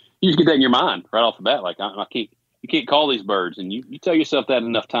 And you just get that in your mind right off the bat. Like, you can't call these birds. And you tell yourself that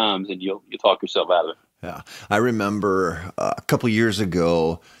enough times and you'll talk yourself out of it. Yeah. I remember a couple years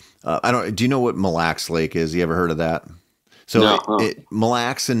ago, do you know what Mille Lacs Lake is? You ever heard of that? So No, Mille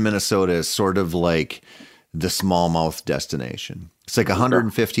Lacs in Minnesota is sort of like the smallmouth destination. It's like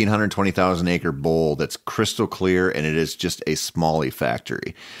 115, 120,000 acre bowl that's crystal clear, and it is just a smallie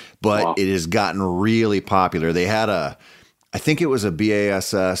factory. But It has gotten really popular. They had I think it was a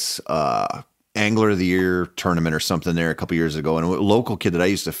BASS Angler of the Year tournament or something there a couple years ago, and a local kid that I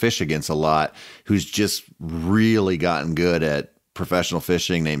used to fish against a lot, who's just really gotten good at professional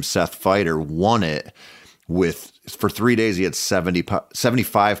fishing, named Seth Fighter, won it for 3 days. He had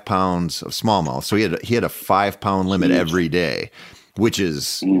 75 pounds of smallmouth. So he had a 5-pound limit every day, which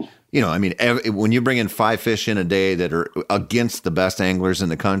is, when you bring in 5 fish in a day that are against the best anglers in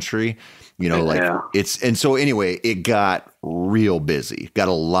the country, and so anyway, it got real busy, got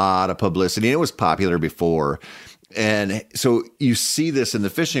a lot of publicity, and it was popular before. And so you see this in the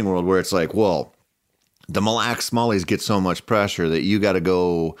fishing world where it's like, well, the Mille Lacs smallies get so much pressure that you got to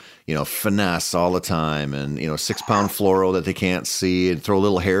go, finesse all the time, and 6-pound fluoro that they can't see, and throw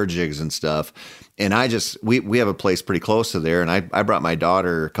little hair jigs and stuff. And we have a place pretty close to there, and I brought my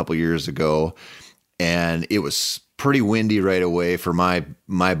daughter a couple years ago, and it was pretty windy right away for my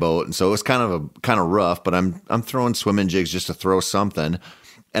boat, and so it was kind of rough. But I'm throwing swimming jigs just to throw something,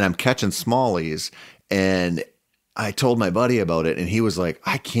 and I'm catching smallies, and I told my buddy about it, and he was like,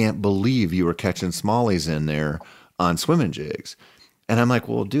 I can't believe you were catching smallies in there on swimming jigs. And I'm like,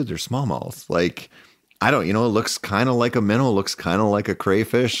 well, dude, they're smallmouth. Like, I don't, it looks kind of like a minnow, looks kind of like a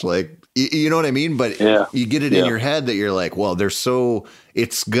crayfish. Like, you know what I mean? But you get it in your head that you're like, well,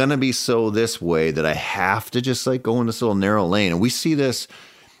 it's going to be so this way that I have to just like go in this little narrow lane. And we see this,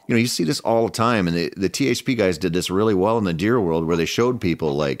 you see this all the time. And the THP guys did this really well in the deer world, where they showed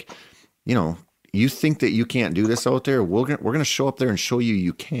people like, you think that you can't do this out there? We're going to show up there and show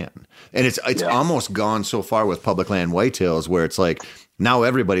you can. And it's almost gone so far with public land whitetails, where it's like now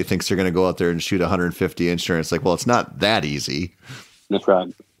everybody thinks they're going to go out there and shoot 150 inch. It's like, well, it's not that easy. That's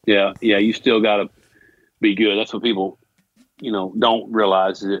right. Yeah. You still got to be good. That's what people, don't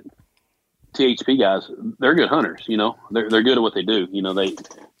realize, is that THP guys, they're good hunters. They're good at what they do.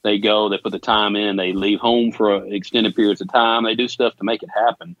 They go, they put the time in, they leave home for extended periods of time. They do stuff to make it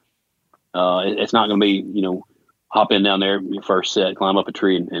happen. It's not going to be, hop in down there, your first set, climb up a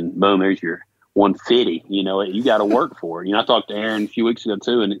tree, and boom, there's your 150. You got to work for it. I talked to Aaron a few weeks ago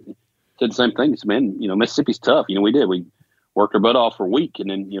too, and he said the same thing. He said, man, Mississippi's tough. We worked our butt off for a week, and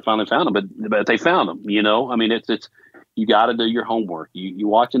then you finally found them. But they found them. It's you got to do your homework. You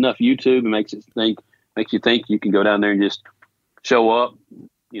watch enough YouTube, and makes you think you can go down there and just show up,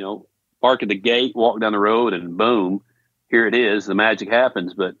 park at the gate, walk down the road, and boom, here it is. The magic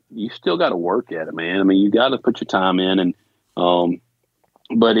happens. But you still got to work at it, man. You got to put your time in, and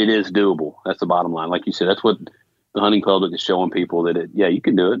but it is doable. That's the bottom line. Like you said, that's what the hunting public is showing people, that you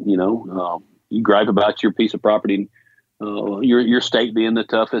can do it. You gripe about your piece of property, your state being the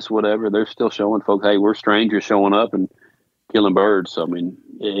toughest, whatever. They're still showing folks, hey, we're strangers showing up and killing birds. So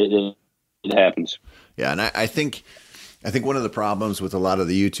it happens. Yeah, and I think one of the problems with a lot of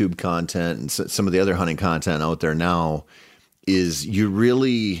the YouTube content and some of the other hunting content out there now is you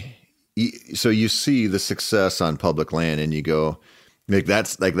see the success on public land, and you go,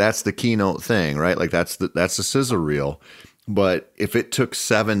 that's the keynote thing, right? Like that's the sizzle reel. But if it took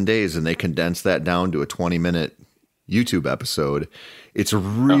 7 days and they condensed that down to a 20-minute YouTube episode, it's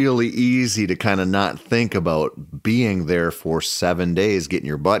really easy to kind of not think about being there for 7 days, getting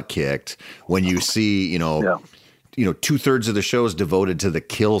your butt kicked, when you see, 2/3 of the show is devoted to the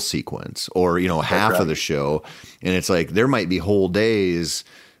kill sequence, or, half of the show. And it's like, there might be whole days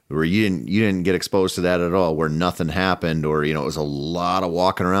where you didn't get exposed to that at all, where nothing happened, or, it was a lot of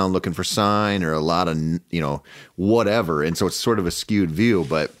walking around looking for sign, or a lot of, whatever. And so it's sort of a skewed view,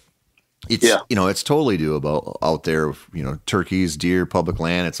 but it's, it's totally doable out there, turkeys, deer, public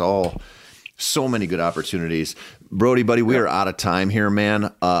land. It's all So many good opportunities. Brodie, buddy, we are out of time here,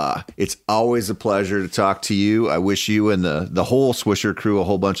 man. It's always a pleasure to talk to you. I wish you and the whole Swisher crew a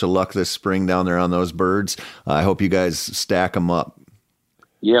whole bunch of luck this spring down there on those birds. I hope you guys stack them up.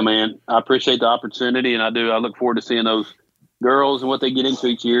 Yeah, man. I appreciate the opportunity, and I do. I look forward to seeing those girls and what they get into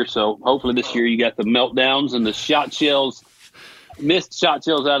each year. So hopefully this year you got the meltdowns and the shot shells, missed shot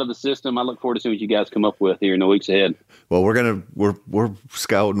shells out of the system. I look forward to seeing what you guys come up with here in the weeks ahead. Well, we're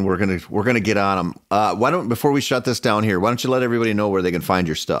scouting. We're gonna get on them. Before we shut this down here, why don't you let everybody know where they can find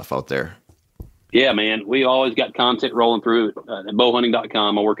your stuff out there? Yeah, man. We always got content rolling through at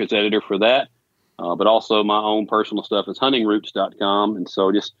bowhunting.com. I work as editor for that, but also my own personal stuff is huntingroots.com. And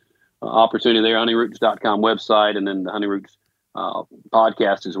so just opportunity there, huntingroots.com website, and then the Hunting Roots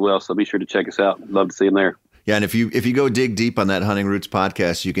podcast as well. So be sure to check us out. Love to see them there. Yeah, and if you go dig deep on that Hunting Roots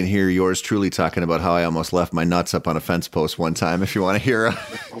podcast, you can hear yours truly talking about how I almost left my nuts up on a fence post one time. If you want to hear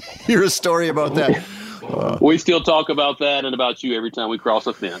a story about that, we still talk about that and about you every time we cross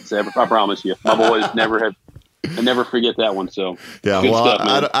a fence. I promise you, my boys never forget that one. So yeah, well,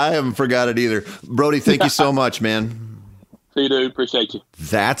 stuff, I haven't forgot it either. Brodie, thank you so much, man. See you, dude. Appreciate you.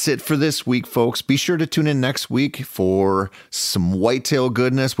 That's it for this week, folks. Be sure to tune in next week for some whitetail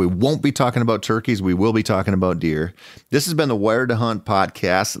goodness. We won't be talking about turkeys. We will be talking about deer. This has been the Wired to Hunt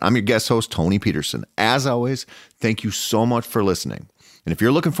podcast. I'm your guest host, Tony Peterson. As always, thank you so much for listening. And if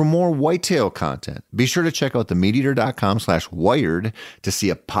you're looking for more whitetail content, be sure to check out themeateater.com/wired to see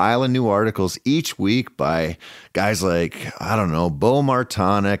a pile of new articles each week by guys like, Bo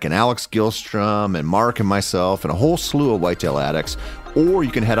Martonic and Alex Gilstrom and Mark and myself and a whole slew of whitetail addicts. Or you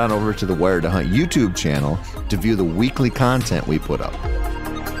can head on over to the Wired to Hunt YouTube channel to view the weekly content we put up.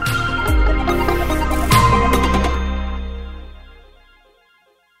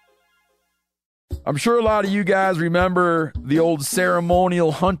 I'm sure a lot of you guys remember the old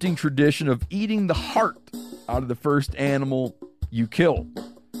ceremonial hunting tradition of eating the heart out of the first animal you kill.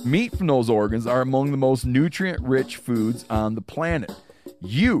 Meat from those organs are among the most nutrient-rich foods on the planet.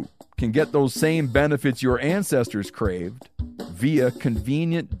 You can get those same benefits your ancestors craved via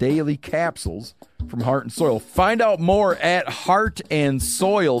convenient daily capsules from Heart and Soil. Find out more at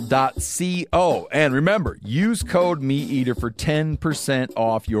heartandsoil.co. And remember, use code MeatEater for 10%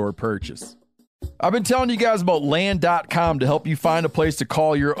 off your purchase. I've been telling you guys about land.com to help you find a place to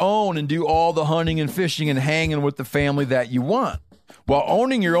call your own and do all the hunting and fishing and hanging with the family that you want. While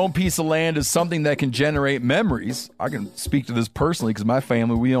owning your own piece of land is something that can generate memories, I can speak to this personally because my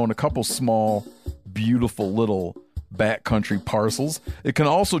family, we own a couple small, beautiful little backcountry parcels. It can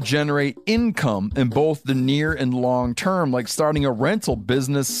also generate income in both the near and long term, like starting a rental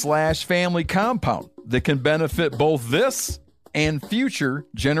business / family compound that can benefit both this and future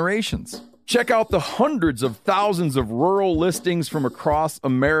generations. Check out the hundreds of thousands of rural listings from across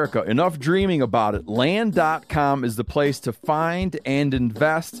America. Enough dreaming about it. Land.com is the place to find and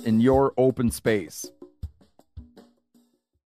invest in your open space.